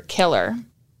her killer,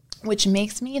 which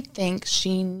makes me think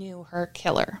she knew her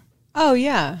killer. Oh,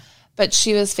 yeah. But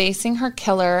she was facing her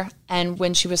killer, and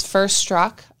when she was first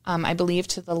struck, I believe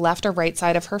to the left or right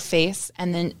side of her face,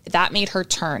 and then that made her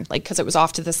turn, like because it was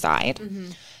off to the side.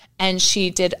 Mm-hmm. And she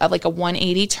did a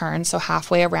 180 turn, so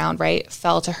halfway around, right,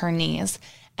 fell to her knees.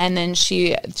 And then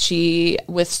she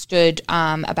withstood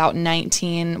about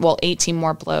 18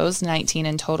 more blows, 19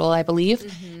 in total, I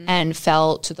believe, and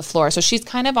fell to the floor. So she's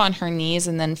kind of on her knees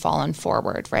and then fallen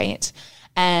forward, right?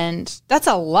 And that's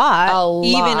a lot.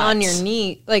 Even on your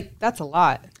knee. Like, that's a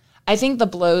lot. I think the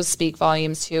blows speak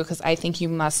volumes too, because I think you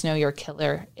must know your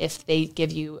killer if they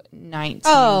give you 19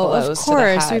 blows of to the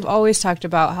course. head. We've always talked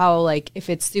about how, like, if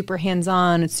it's super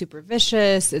hands-on, it's super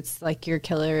vicious. It's like your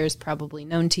killer is probably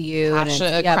known to you. Passion,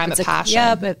 and a crime of passion.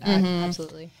 Yeah, but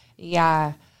absolutely.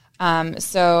 Yeah.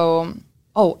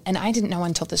 And I didn't know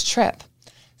until this trip.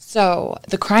 So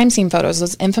the crime scene photos,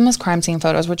 those infamous crime scene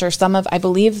photos, which are some of, I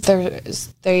believe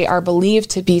they are believed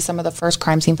to be some of the first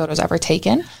crime scene photos ever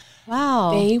taken.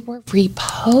 Wow. They were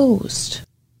reposed.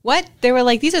 What? They were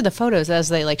like, these are the photos as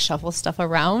they like shuffle stuff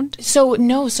around? So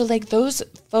like those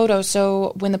photos,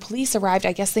 so when the police arrived,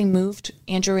 I guess they moved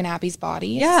Andrew and Abby's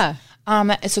bodies. Yeah.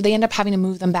 So they end up having to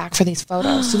move them back for these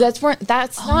photos. So that's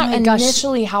not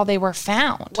initially how they were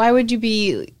found. Why would you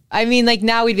be... I mean, like,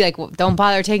 now we'd be like, well, don't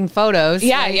bother taking photos.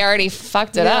 Yeah, like, you already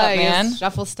fucked it up, man.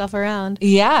 Shuffle stuff around.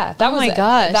 Yeah. Oh my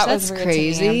gosh, that that's was weird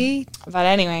crazy. to me. But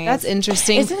anyway. That's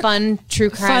interesting. Fun true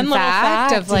crime little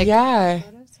fact of like... Yeah.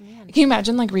 Can you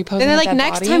imagine like reposing And they're like, dead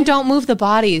next body? time, don't move the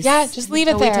bodies. Yeah, just leave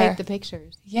it until there. We take the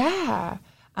pictures. Yeah.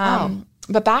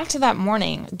 But back to that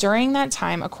morning. During that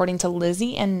time, according to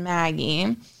Lizzie and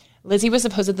Maggie, Lizzie was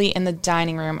supposedly in the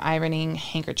dining room ironing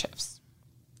handkerchiefs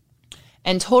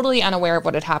and totally unaware of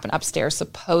what had happened upstairs,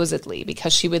 supposedly,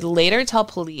 because she would later tell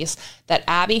police that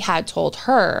Abby had told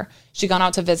her she'd gone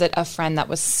out to visit a friend that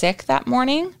was sick that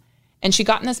morning, and she'd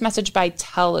gotten this message by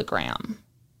telegram.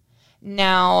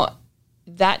 Now,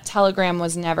 that telegram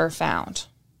was never found.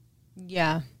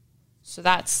 Yeah. So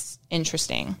that's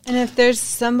interesting. And if there's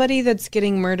somebody that's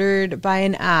getting murdered by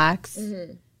an axe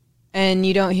and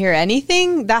you don't hear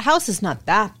anything, that house is not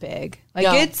that big. Like,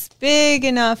 No. it's big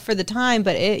enough for the time,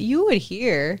 but you would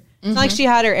hear. It's not like she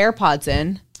had her AirPods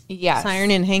in. Yes.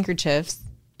 Ironing handkerchiefs.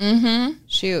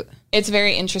 Shoot. It's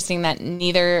very interesting that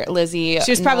neither Lizzie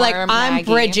She was probably like, nor I'm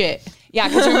Maggie- Bridget. Yeah,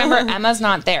 because remember, Emma's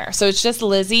not there. So it's just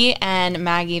Lizzie and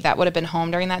Maggie that would have been home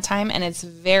during that time. And it's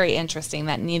very interesting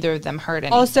that neither of them heard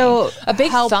anything. Also, a big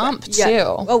thump, yeah. too.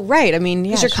 Oh, right. I mean,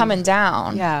 yeah. Because you're coming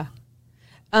down. Yeah.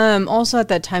 Also, at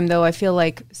that time, though, I feel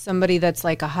like somebody that's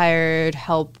like a hired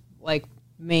help, like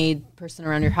maid person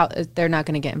around your house, they're not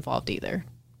going to get involved either,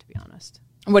 to be honest.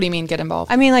 What do you mean get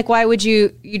involved? I mean, like, why would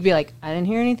you'd be like, I didn't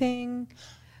hear anything.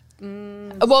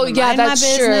 Well, yeah, mind my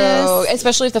that's true. business.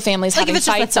 Especially if the family's Like, if having it's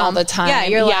just a fights all thump. the time. Yeah,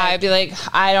 you're like, I'd be like,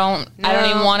 I don't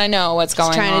even want to know what's going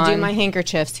on. Trying to do my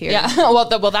handkerchiefs here. Yeah,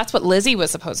 well, that's what Lizzie was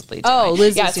supposedly doing. Oh,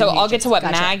 Lizzie. Yeah, so I'll get to what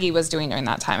Gotcha. Maggie was doing during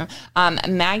that time.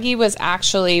 Maggie was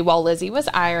actually, while Lizzie was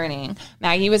ironing,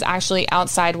 Maggie was actually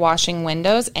outside washing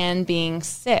windows and being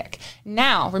sick.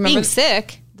 Now, remember, Being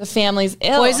sick? the family's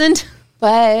ill. Poisoned?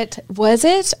 But was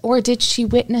it, or did she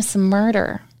witness a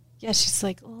murder? Yeah, she's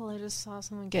like, oh, I just saw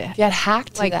someone get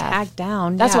Hacked to like death. hacked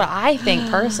down. That's yeah. what I think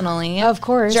personally. Of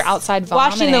course. You're outside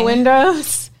vomiting. Washing the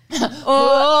windows.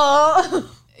 Oh.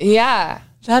 Yeah.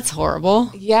 That's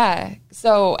horrible. Yeah.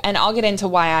 So, and I'll get into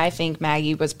why I think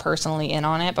Maggie was personally in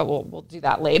on it, but we'll do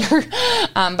that later.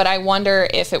 But I wonder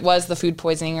if it was the food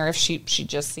poisoning or if she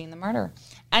just seen the murder.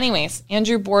 Anyways,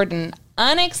 Andrew Borden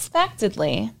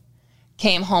unexpectedly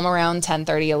came home around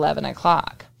 10:30, 11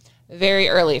 o'clock. Very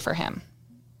early for him.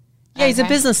 Yeah, he's a Okay.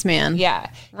 businessman. Yeah.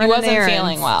 He Running wasn't errands.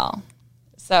 feeling well.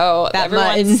 So That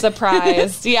everyone's mutton.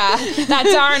 surprised. Yeah. That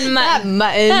darn mutton.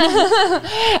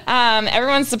 Mutton.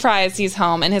 Everyone's surprised he's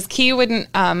home, and his key wouldn't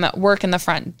work in the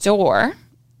front door.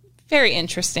 Very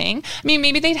interesting. I mean,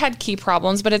 maybe they'd had key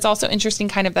problems, but it's also interesting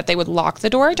kind of that they would lock the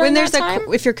door during When there's that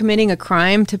time. if you're committing a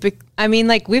crime, I mean,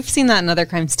 like we've seen that in other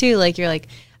crimes too. Like you're like,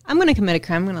 I'm going to commit a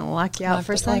crime. I'm going to lock you out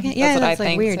for a second. That's Yeah, what I that's like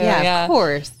think weird. too, Yeah, yeah. of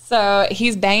course. So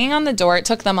he's banging on the door. It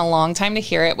took them a long time to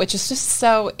hear it, which is just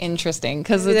so interesting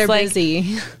because it's They're like busy.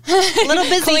 A little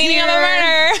busy cleaning here. up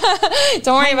a murder.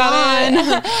 Don't worry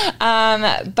about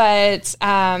it. But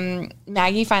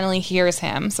Maggie finally hears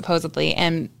him, supposedly,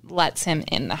 and lets him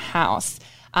in the house.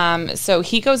 So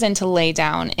he goes in to lay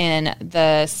down in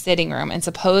the sitting room, and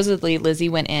supposedly Lizzie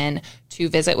went in to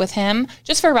visit with him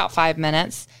just for about 5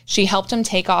 minutes. She helped him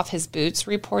take off his boots,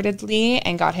 reportedly,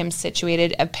 and got him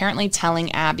situated, apparently telling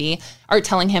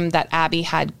him that Abby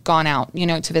had gone out,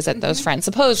 to visit those friends,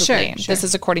 supposedly. Sure. This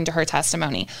is according to her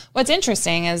testimony. What's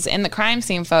interesting is in the crime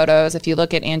scene photos, if you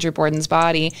look at Andrew Borden's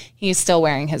body, he's still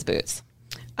wearing his boots.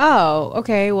 Oh,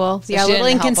 okay. Well, yeah, a she little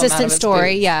didn't help him out inconsistent of his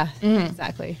story. boots. Yeah,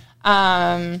 exactly.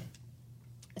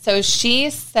 So she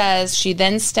says she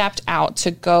then stepped out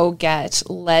to go get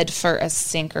lead for a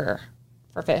sinker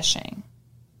for fishing.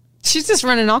 She's just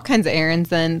running all kinds of errands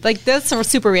then. Like, that's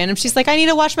super random. She's like, I need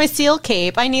to wash my seal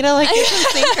cape. I need to, like, get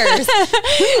some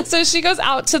sinkers. So she goes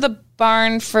out to the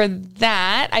barn for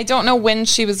that. I don't know when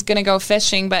she was going to go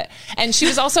fishing, and she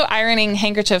was also ironing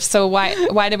handkerchiefs. So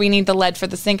why do we need the lead for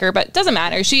the sinker? But it doesn't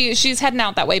matter. She's heading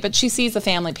out that way, but she sees the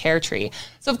family pear tree.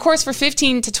 So, of course, for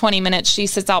 15 to 20 minutes, she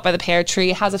sits out by the pear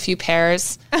tree, has a few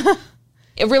pears.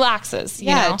 It relaxes, you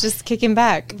know? Just kicking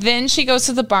back. Then she goes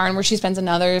to the barn where she spends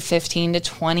another 15 to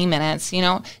 20 minutes, you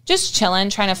know, just chilling,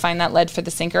 trying to find that lead for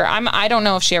the sinker. I don't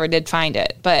know if she ever did find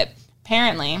it, but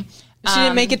apparently. She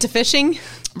didn't make it to fishing?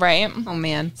 Right. Oh,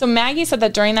 man. So Maggie said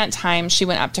that during that time, she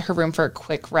went up to her room for a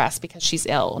quick rest because she's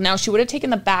ill. Now, she would have taken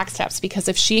the back steps because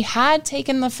if she had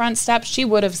taken the front steps, she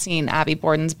would have seen Abby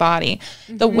Borden's body.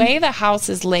 Mm-hmm. The way the house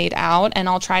is laid out, and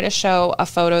I'll try to show a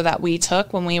photo that we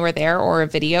took when we were there or a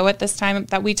video at this time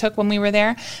that we took when we were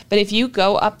there. But if you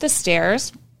go up the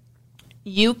stairs,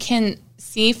 you can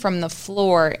see from the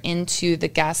floor into the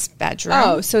guest bedroom.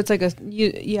 Oh, so it's like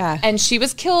yeah. And she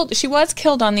was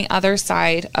killed on the other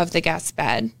side of the guest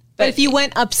bed. But if you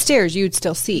went upstairs, you would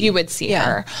still see. You would see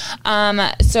her.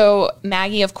 So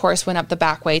Maggie, of course, went up the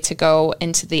back way to go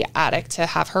into the attic to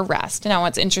have her rest. Now,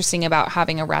 what's interesting about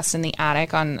having a rest in the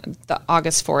attic on the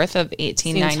August 4th of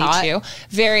 1892, hot.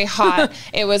 Very hot.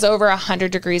 It was over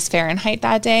 100 degrees Fahrenheit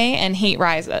that day, and heat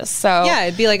rises. So yeah,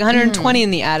 it'd be like 120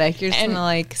 in the attic. You're just in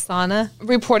like sauna.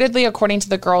 Reportedly, according to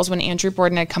the girls, when Andrew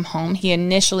Borden had come home, he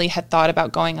initially had thought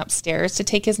about going upstairs to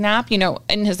take his nap, you know,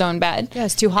 in his own bed. Yeah,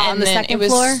 it's too hot on the second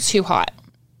floor. Too hot.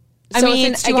 I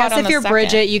mean, I guess if you're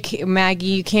Bridget, Maggie,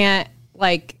 you can't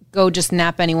like go just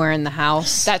nap anywhere in the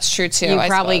house. That's true too. You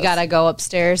probably got to go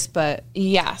upstairs, but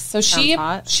yeah. So she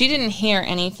didn't hear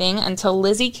anything until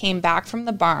Lizzie came back from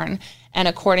the barn, and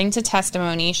according to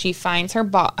testimony, she finds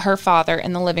her father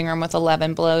in the living room with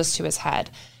 11 blows to his head.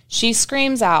 She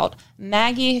screams out,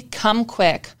 "Maggie, come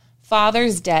quick!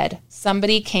 Father's dead.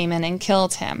 Somebody came in and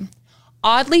killed him."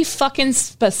 Oddly fucking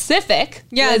specific.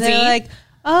 Yeah, Lizzie. they're like,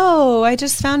 oh, I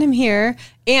just found him here.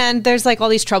 And there's like all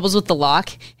these troubles with the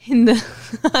lock in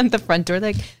on the front door.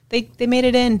 Like they made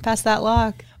it in past that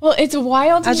lock. Well, it's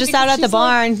wild. I was just out at the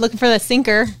barn looking for the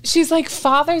sinker. She's like,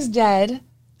 father's dead.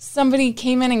 Somebody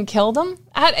came in and killed him?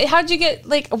 How'd you get,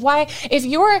 like, why? If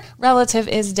your relative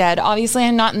is dead, obviously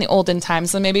I'm not in the olden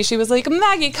times, so maybe she was like,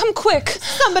 Maggie, come quick.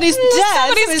 Somebody's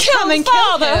dead. Somebody's killed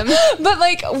father. But,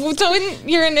 like, wouldn't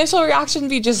your initial reaction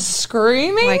be just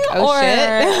screaming? Like, oh, shit.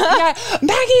 Yeah,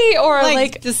 Maggie, or,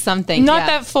 like just something. Not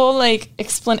that full, like,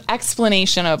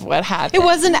 explanation of what happened. It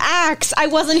was an axe. I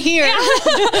wasn't here. Yeah.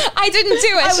 I didn't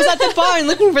do it. I was at the barn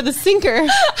looking for the sinker.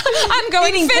 I'm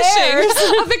going fishing.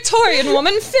 A Victorian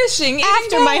woman fishing.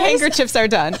 After my handkerchiefs are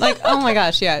done. Like, oh my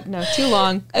gosh, yeah. No, too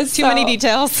long. Too many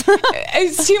details.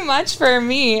 It's too much for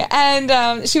me.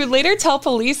 And she would later tell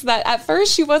police that at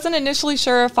first she wasn't initially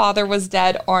sure her father was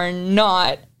dead or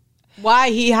not. Why?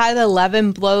 He had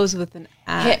 11 blows with an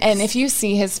axe. And if you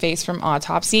see his face from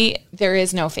autopsy, there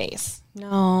is no face.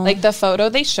 No. Like the photo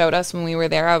they showed us when we were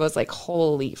there, I was like,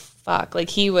 holy fuck. Like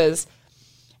he was...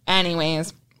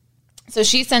 Anyways... So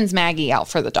she sends Maggie out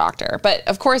for the doctor. But,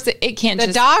 of course, it can't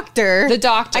The doctor? The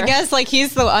doctor. I guess, like,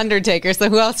 he's the undertaker, so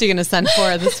who else are you going to send for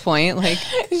at this point? Like,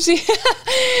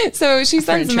 So she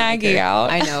sends Maggie out.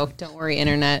 I know. Don't worry,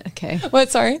 internet. Okay.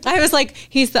 What? Sorry? I was like,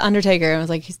 he's the undertaker. I was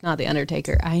like, he's not the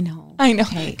undertaker. I know.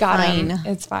 Okay, got fine. him.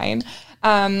 It's fine.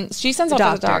 She sends out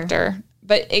to the doctor.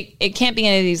 But it can't be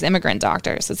any of these immigrant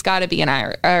doctors. It's got to be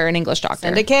an English doctor.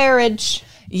 Send a carriage.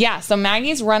 Yeah, so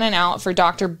Maggie's running out for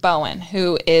Dr. Bowen,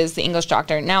 who is the English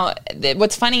doctor. Now,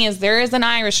 what's funny is there is an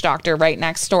Irish doctor right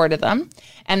next door to them,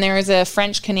 and there is a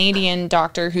French-Canadian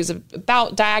doctor who's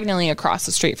about diagonally across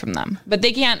the street from them. But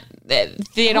they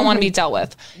don't want to be dealt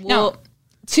with. Well, now,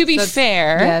 to be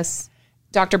fair, yes,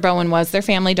 Dr. Bowen was their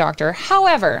family doctor.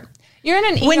 However... You're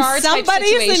in an when ER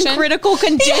somebody type is in critical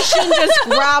condition, just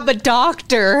grab a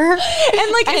doctor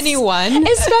and like anyone.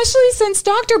 Especially since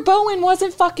Dr. Bowen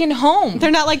wasn't fucking home. They're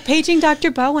not like paging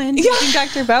Dr. Bowen. Yeah. Paging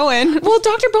Dr. Bowen. Well,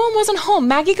 Dr. Bowen wasn't home.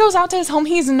 Maggie goes out to his home.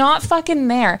 He's not fucking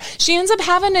there. She ends up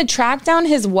having to track down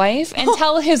his wife and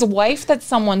tell his wife that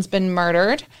someone's been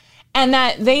murdered and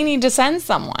that they need to send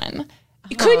someone.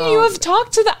 Couldn't you have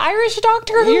talked to the Irish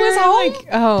doctor who was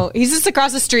home? Like, he's just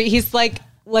across the street. He's like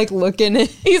looking.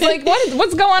 He's like,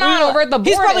 what's going on over at the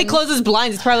Borden? He's probably closed his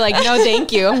blinds. He's probably like, no,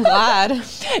 thank you. I'm glad.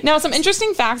 Now, some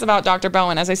interesting facts about Dr.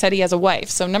 Bowen. As I said, he has a wife.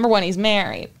 So, number one, he's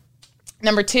married.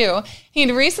 Number two,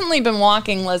 he'd recently been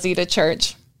walking Lizzie to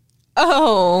church.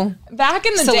 Oh, back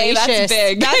in the day, that's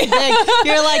big. That's big.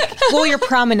 You're like, well, you're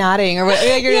promenading or what?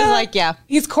 You're just like, yeah.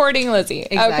 He's courting Lizzie.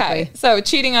 Exactly. Okay. So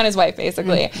cheating on his wife,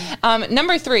 basically.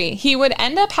 Number 3, he would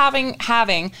end up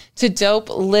having to dope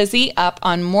Lizzie up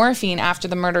on morphine after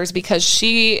the murders because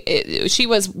she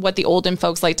was what the olden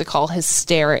folks like to call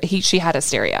hysteria. She had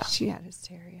hysteria.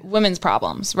 Women's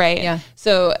problems, right? Yeah.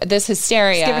 So this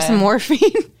hysteria. Just give her some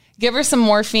morphine. Give her some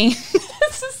morphine.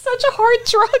 This is such a hard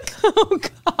drug. Oh,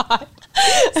 God.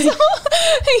 So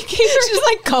She's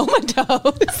like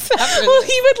comatose. Well,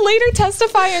 he would later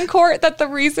testify in court that the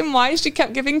reason why she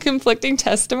kept giving conflicting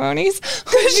testimonies was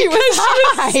because she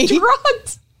was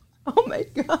drugged. Oh, my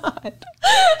God.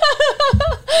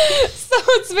 So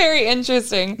it's very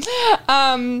interesting.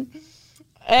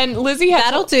 And Lizzie had...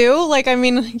 That'll do. Like, I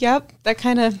mean, yep, that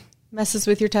kind of messes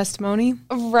with your testimony.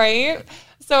 Right?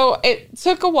 So it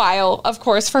took a while, of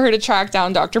course, for her to track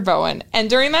down Dr. Bowen. And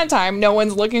during that time, no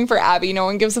one's looking for Abby. No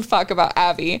one gives a fuck about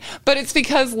Abby. But it's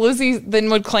because Lizzie then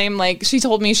would claim, like, she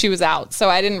told me she was out. So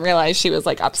I didn't realize she was,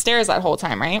 like, upstairs that whole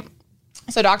time, right?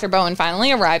 So Dr. Bowen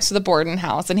finally arrives to the Borden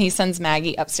house and he sends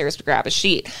Maggie upstairs to grab a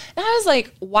sheet. And I was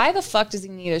like, why the fuck does he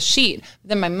need a sheet?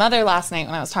 Then my mother last night,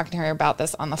 when I was talking to her about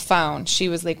this on the phone, she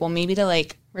was like, well, maybe to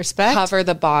like respect, cover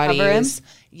the bodies. Cover him?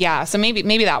 Yeah. So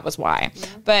maybe that was why. Yeah.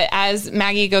 But as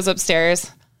Maggie goes upstairs,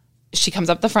 she comes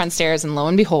up the front stairs and lo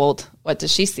and behold, what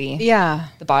does she see? Yeah.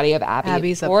 The body of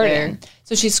Abby's Borden. up there.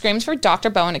 So she screams for Dr.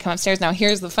 Bowen to come upstairs. Now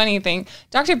here's the funny thing.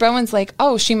 Dr. Bowen's like,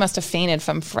 oh, she must have fainted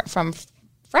from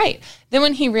fright. Then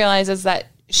when he realizes that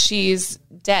she's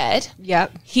dead,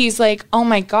 he's like, oh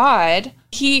my God.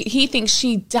 He thinks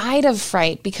she died of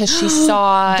fright because she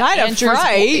saw Andrew's of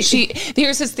fright.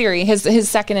 Here's his theory, his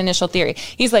second initial theory.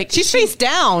 He's like, she's face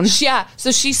down. Yeah.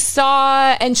 So she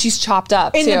saw, and she's chopped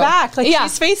up in too. the back. Like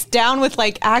she's face down with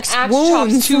like axe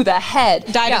wounds chops to the head.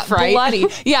 Died of fright. Bloody.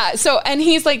 Yeah. So, and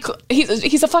he's like,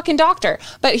 he's a fucking doctor.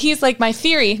 But he's like, my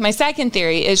second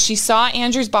theory is she saw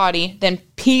Andrew's body, then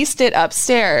pieced it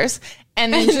upstairs.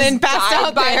 And then passed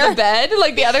out by the bed,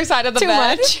 like the other side of the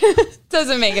bed. Too much.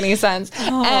 Doesn't make any sense.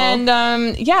 Oh.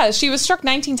 And she was struck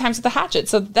 19 times with a hatchet.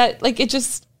 So that like it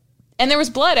just, and there was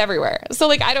blood everywhere. So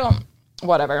like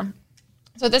whatever.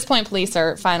 So at this point, police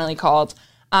are finally called,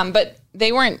 but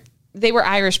they were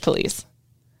Irish police.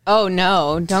 Oh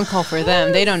no! Don't call for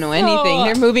them. They don't know anything.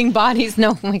 They're moving bodies.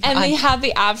 No, oh my God. And they had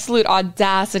the absolute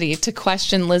audacity to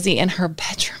question Lizzie in her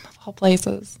bedroom of all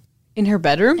places. In her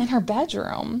bedroom? In her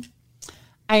bedroom.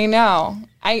 I know.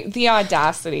 The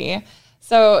audacity.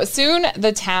 So soon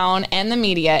the town and the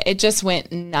media, it just went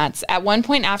nuts. At one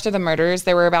point after the murders,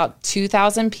 there were about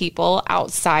 2,000 people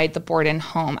outside the Borden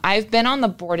home. I've been on the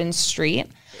Borden street.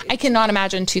 I cannot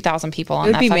imagine 2,000 people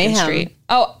on that fucking mayhem. Street.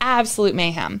 Oh, absolute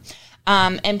mayhem.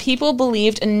 And people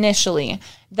believed initially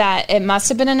that it must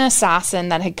have been an assassin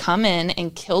that had come in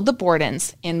and killed the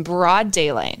Bordens in broad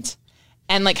daylight.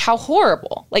 And like, how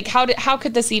horrible. Like, how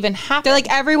could this even happen? They're like,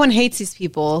 everyone hates these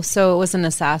people, so it was an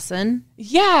assassin.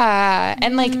 Yeah.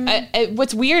 And like,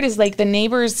 what's weird is like the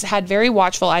neighbors had very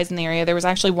watchful eyes in the area. There was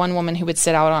actually one woman who would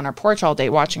sit out on her porch all day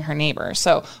watching her neighbor.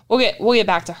 So we'll get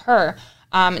back to her.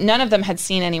 None of them had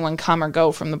seen anyone come or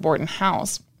go from the Borden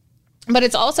house. But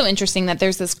it's also interesting that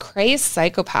there's this crazed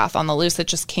psychopath on the loose that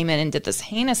just came in and did this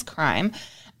heinous crime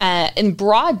in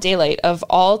broad daylight of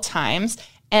all times.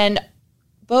 And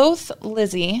both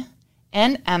Lizzie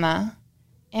and Emma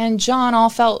and John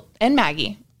and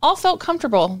Maggie all felt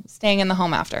comfortable staying in the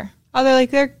home after. Oh,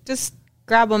 they're just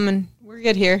grab them and we're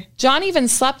good here. John even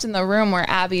slept in the room where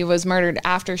Abby was murdered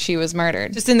after she was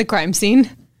murdered. Just in the crime scene?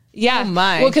 Yeah. Oh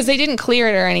my. Well, because they didn't clear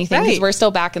it or anything because we're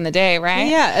still back in the day, right?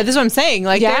 Yeah, that's what I'm saying.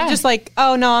 Like, they're just like,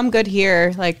 oh no, I'm good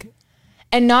here. Like,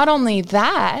 and not only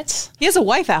that. He has a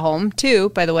wife at home too,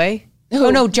 by the way. Who? Oh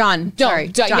no, John. Sorry,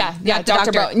 John. Yeah,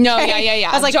 Dr. Bowen. No, yeah.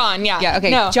 I was like, John. Yeah, okay.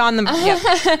 No. John.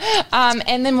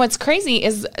 And then what's crazy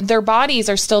is their bodies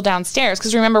are still downstairs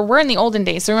because remember we're in the olden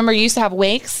days. So remember you used to have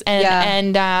wakes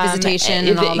and visitation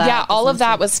and all that. Yeah, all of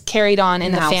that was carried on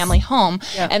in the family home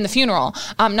and the funeral.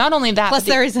 Not only that, plus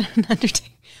there is an undertaker.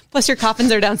 Plus your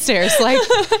coffins are downstairs. Like,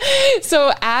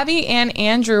 so Abby and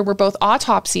Andrew were both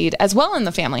autopsied as well in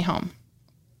the family home.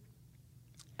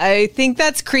 I think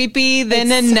that's creepy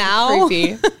then and now.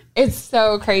 Creepy. It's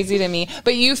so crazy to me.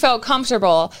 But you felt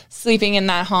comfortable sleeping in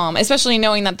that home, especially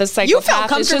knowing that the psychopath You felt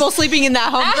comfortable sleeping in that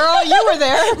home, girl. You were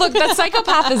there. Look, that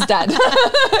psychopath is dead. But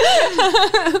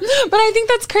I think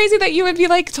that's crazy that you would be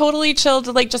like totally chill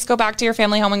to like just go back to your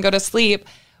family home and go to sleep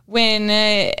when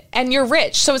and you're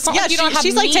rich. So it's not like you don't have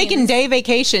she's means. Like taking day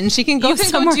vacation. She can go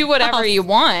somewhere do whatever else. you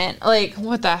want. Like,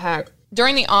 what the heck?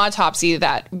 During the autopsy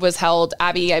that was held,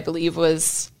 Abby, I believe,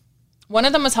 was One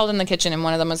of them was held in the kitchen and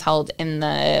one of them was held in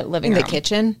the living room. In the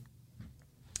kitchen?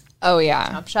 Oh,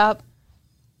 yeah. Shop?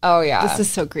 Oh, yeah. This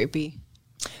is so creepy.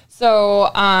 So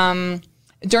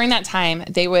during that time,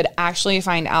 they would actually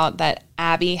find out that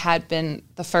Abby had been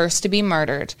the first to be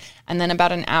murdered. And then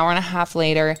about an hour and a half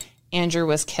later, Andrew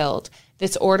was killed.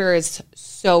 This order is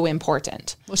so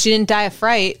important. Well, she didn't die of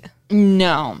fright.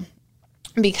 No,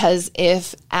 because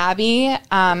if Abby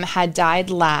had died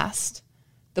last,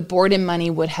 the Borden money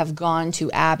would have gone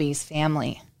to Abby's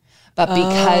family. But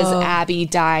because Abby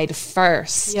died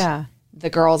first, the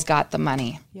girls got the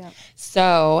money. Yeah.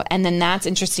 So, and then that's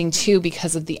interesting too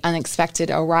because of the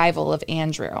unexpected arrival of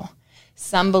Andrew.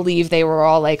 Some believe they were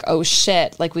all like, oh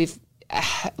shit, like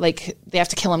they have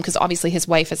to kill him because obviously his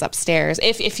wife is upstairs,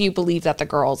 if you believe that the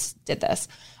girls did this.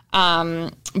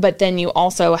 But then you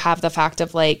also have the fact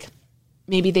of like,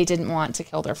 maybe they didn't want to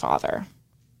kill their father.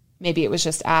 Maybe it was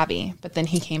just Abby, but then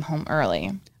he came home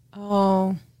early.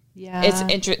 Oh, yeah.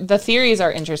 The theories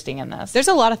are interesting in this. There's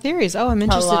a lot of theories. Oh, I'm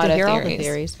interested to hear all the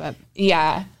theories. But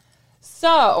yeah.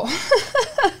 So,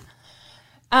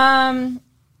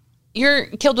 you're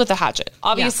killed with a hatchet.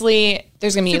 Obviously,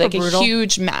 there's going to be like brutal. A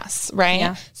huge mess, right?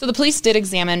 Yeah. So the police did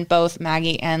examine both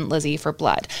Maggie and Lizzie for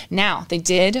blood. Now, they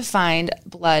did find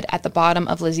blood at the bottom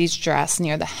of Lizzie's dress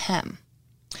near the hem.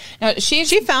 Now, she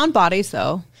found bodies,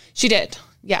 though. She did,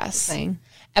 yes.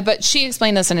 But she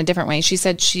explained this in a different way. She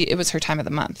said it was her time of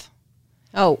the month.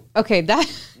 Oh, okay.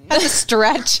 That's a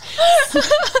stretch.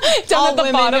 Down at the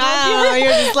bottom of you're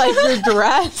just like your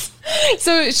dress.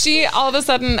 So all of a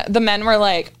sudden, the men were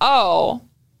like, oh,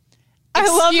 I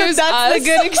love that that's the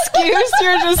good excuse.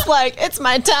 You're just like, it's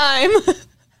my time.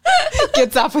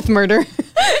 Gets off with murder.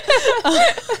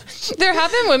 There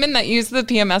have been women that use the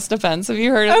PMS defense. Have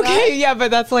you heard of that? Okay, yeah,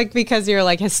 but that's like because you're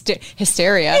like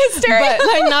hysteria. But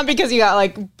like not because you got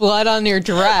like blood on your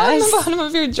dress. On the bottom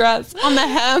of your dress. On the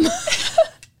hem.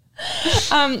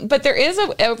 But there is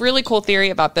a really cool theory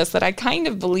about this that I kind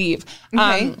of believe.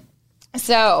 Okay.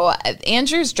 So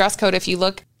Andrew's dress code, if you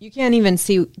look... You can't even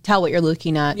tell what you're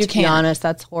looking at, to be honest.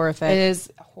 That's horrific. It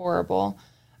is horrible.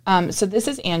 So this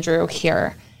is Andrew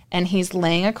here. And he's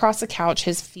laying across the couch.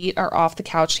 His feet are off the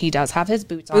couch. He does have his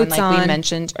boots on, we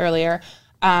mentioned earlier.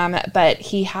 But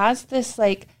he has this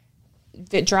like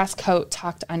the dress coat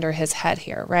tucked under his head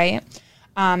here, right?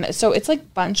 So it's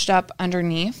like bunched up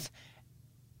underneath.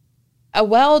 A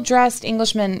well-dressed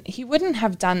Englishman, he wouldn't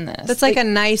have done this. That's like a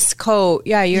nice coat.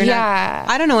 Yeah, not.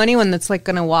 I don't know anyone that's like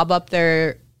going to wob up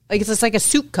their... Like it's just like a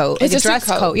suit coat, like a dress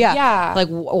coat. Yeah. Like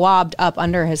wobbed up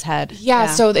under his head. Yeah,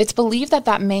 so it's believed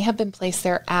that may have been placed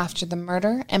there after the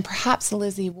murder, and perhaps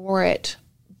Lizzie wore it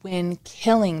when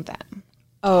killing them.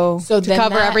 Oh, so to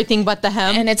cover everything but the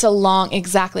hem? And it's a long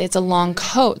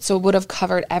coat, so it would have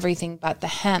covered everything but the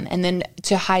hem. And then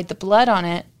to hide the blood on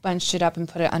it, bunched it up and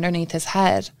put it underneath his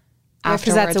head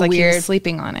afterwards, that's like weird. He was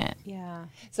sleeping on it. Yeah.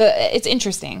 So it's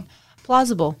interesting.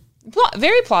 Plausible.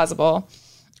 Very plausible.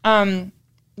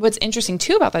 What's interesting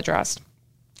too about that dress,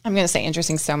 I'm going to say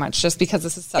interesting so much just because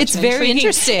this is such it's very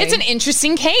interesting. It's an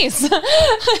interesting case.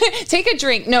 Take a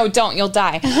drink. No, don't. You'll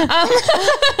die.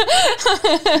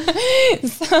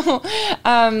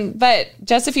 But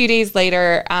just a few days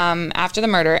later, after the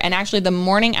murder, and actually the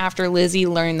morning after Lizzie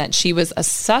learned that she was a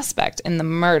suspect in the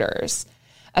murders,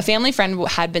 a family friend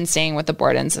had been staying with the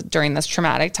Bordens during this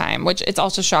traumatic time, which it's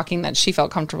also shocking that she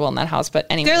felt comfortable in that house. But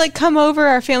anyway, they're like, come over.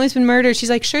 Our family's been murdered. She's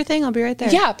like, sure thing. I'll be right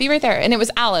there. Yeah, be right there. And it was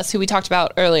Alice, who we talked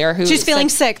about earlier. She's feeling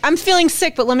sick. I'm feeling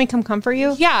sick, but let me come comfort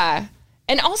you. Yeah.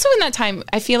 And also in that time,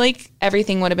 I feel like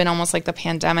everything would have been almost like the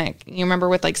pandemic. You remember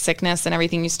with like sickness and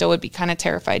everything, you still would be kind of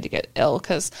terrified to get ill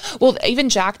because, well, even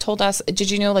Jack told us, did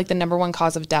you know like the number one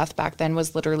cause of death back then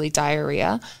was literally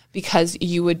diarrhea because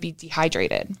you would be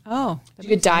dehydrated. Oh. You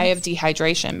could die of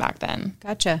dehydration back then.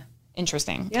 Gotcha.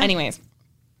 Interesting. Yeah. Anyways.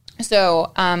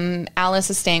 So Alice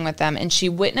is staying with them and she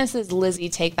witnesses Lizzie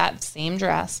take that same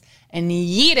dress and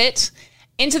yeet it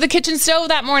into the kitchen stove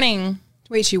that morning.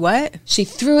 Wait, she what? She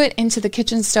threw it into the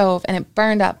kitchen stove and it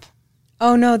burned up.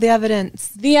 Oh no, the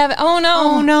evidence. Oh no.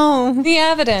 Oh no. The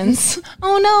evidence.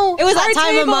 Oh no. It was that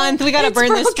time of month. We got to burn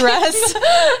broken. This dress.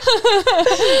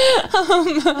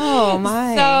 Oh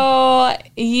my. So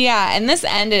yeah, and this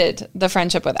ended the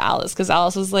friendship with Alice because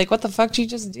Alice was like, what the fuck did you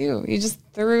just do? You just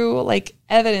threw like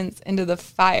evidence into the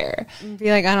fire.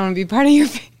 Be like, I don't want to be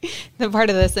part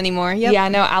of this anymore. Yep. Yeah,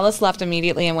 no, Alice left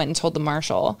immediately and went and told the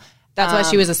marshal. That's why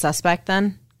she was a suspect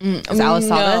then? 'Cause Alice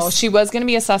saw this? She was going to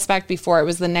be a suspect before. It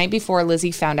was the night before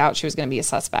Lizzie found out she was going to be a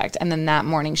suspect. And then that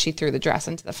morning she threw the dress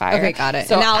into the fire. Okay, got it.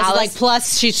 So and Alice is like,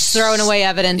 plus she's throwing away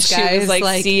evidence, guys. She was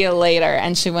like, see you later.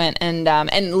 And she went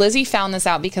and Lizzie found this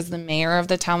out because the mayor of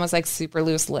the town was like super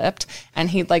loose-lipped and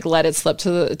he'd like let it slip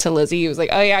to Lizzie. He was like,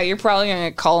 oh yeah, you're probably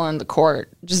going to call into court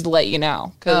just to let you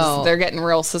know because they're getting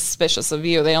real suspicious of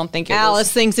you. They don't think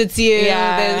Alice thinks it's you.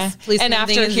 Yeah. And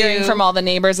after hearing from all the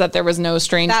neighbors that there was no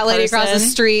strange that lady across the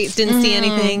street didn't see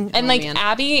anything. And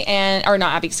Abby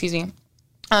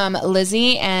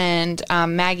Lizzie and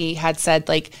Maggie had said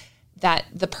like that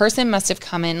the person must have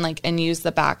come in like and used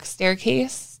the back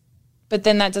staircase, but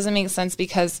then that doesn't make sense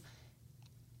because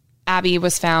Abby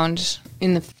was found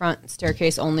in the front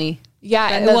staircase only. Yeah,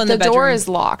 and the door is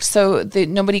locked, so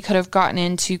nobody could have gotten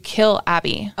in to kill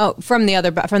Abby. Oh, from the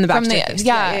back staircase.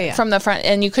 Yeah, from the front,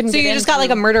 and you couldn't. So you just got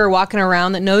like a murderer walking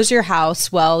around that knows your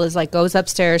house well, is like goes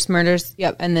upstairs, murders,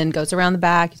 and then goes around the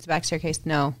back staircase.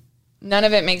 No, none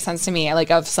of it makes sense to me.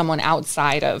 Like of someone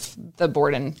outside of the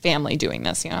Borden family doing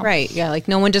this, you know? Right? Yeah, like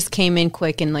no one just came in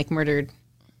quick and like murdered.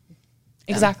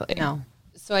 Exactly. No.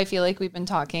 So I feel like we've been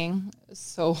talking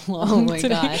so long. Oh my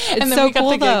gosh. It's and then so we got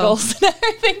cool, the giggles and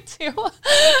everything too.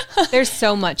 There's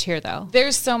so much here though.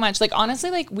 There's so much. Like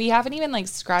honestly, like we haven't even like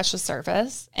scratched the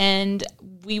surface and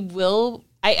we will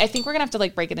I think we're gonna have to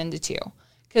like break it into two.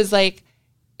 Cause like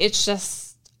it's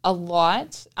just a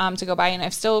lot to go by and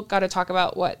I've still got to talk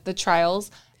about what the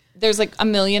trials. There's like a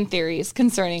million theories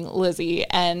concerning Lizzie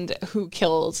and who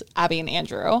killed Abby and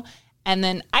Andrew. And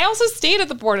then I also stayed at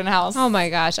the Borden house. Oh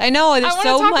my gosh. I know. There's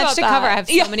so much to cover. I have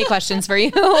so many questions for you.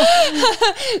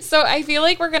 So I feel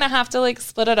like we're going to have to like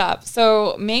split it up.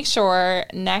 So make sure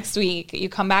next week you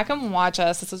come back and watch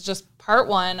us. This is just part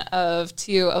 1 of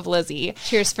 2 of Lizzie.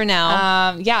 Cheers for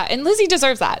now. Yeah. And Lizzie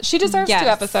deserves that. She deserves 2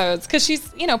 episodes because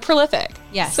she's, prolific.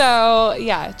 Yes. So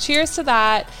yeah, cheers to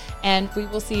that. And we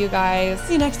will see you guys.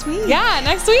 See you next week. Yeah,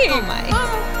 next week. Oh my.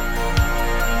 Bye.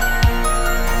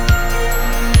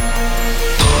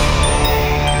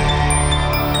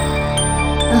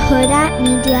 A Huda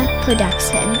Media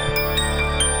Production.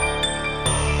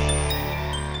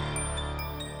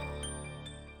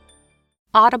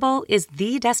 Audible is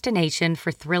the destination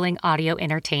for thrilling audio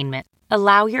entertainment.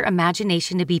 Allow your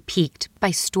imagination to be piqued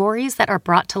by stories that are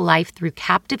brought to life through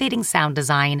captivating sound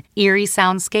design, eerie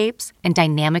soundscapes, and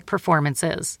dynamic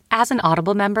performances. As an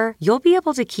Audible member, you'll be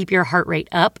able to keep your heart rate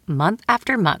up month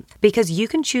after month because you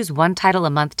can choose one title a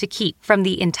month to keep from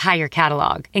the entire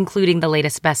catalog, including the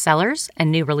latest bestsellers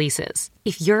and new releases.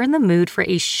 If you're in the mood for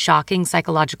a shocking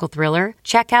psychological thriller,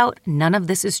 check out None of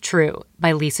This Is True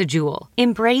by Lisa Jewell.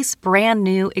 Embrace brand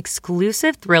new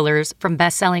exclusive thrillers from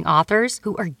best-selling authors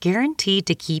who are guaranteed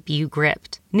to keep you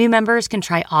gripped. New members can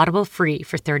try Audible free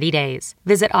for 30 days.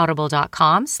 Visit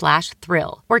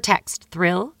audible.com/thrill or text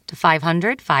thrill to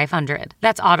 500-500.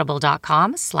 That's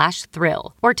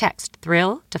audible.com/thrill or text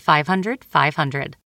thrill to 500-500.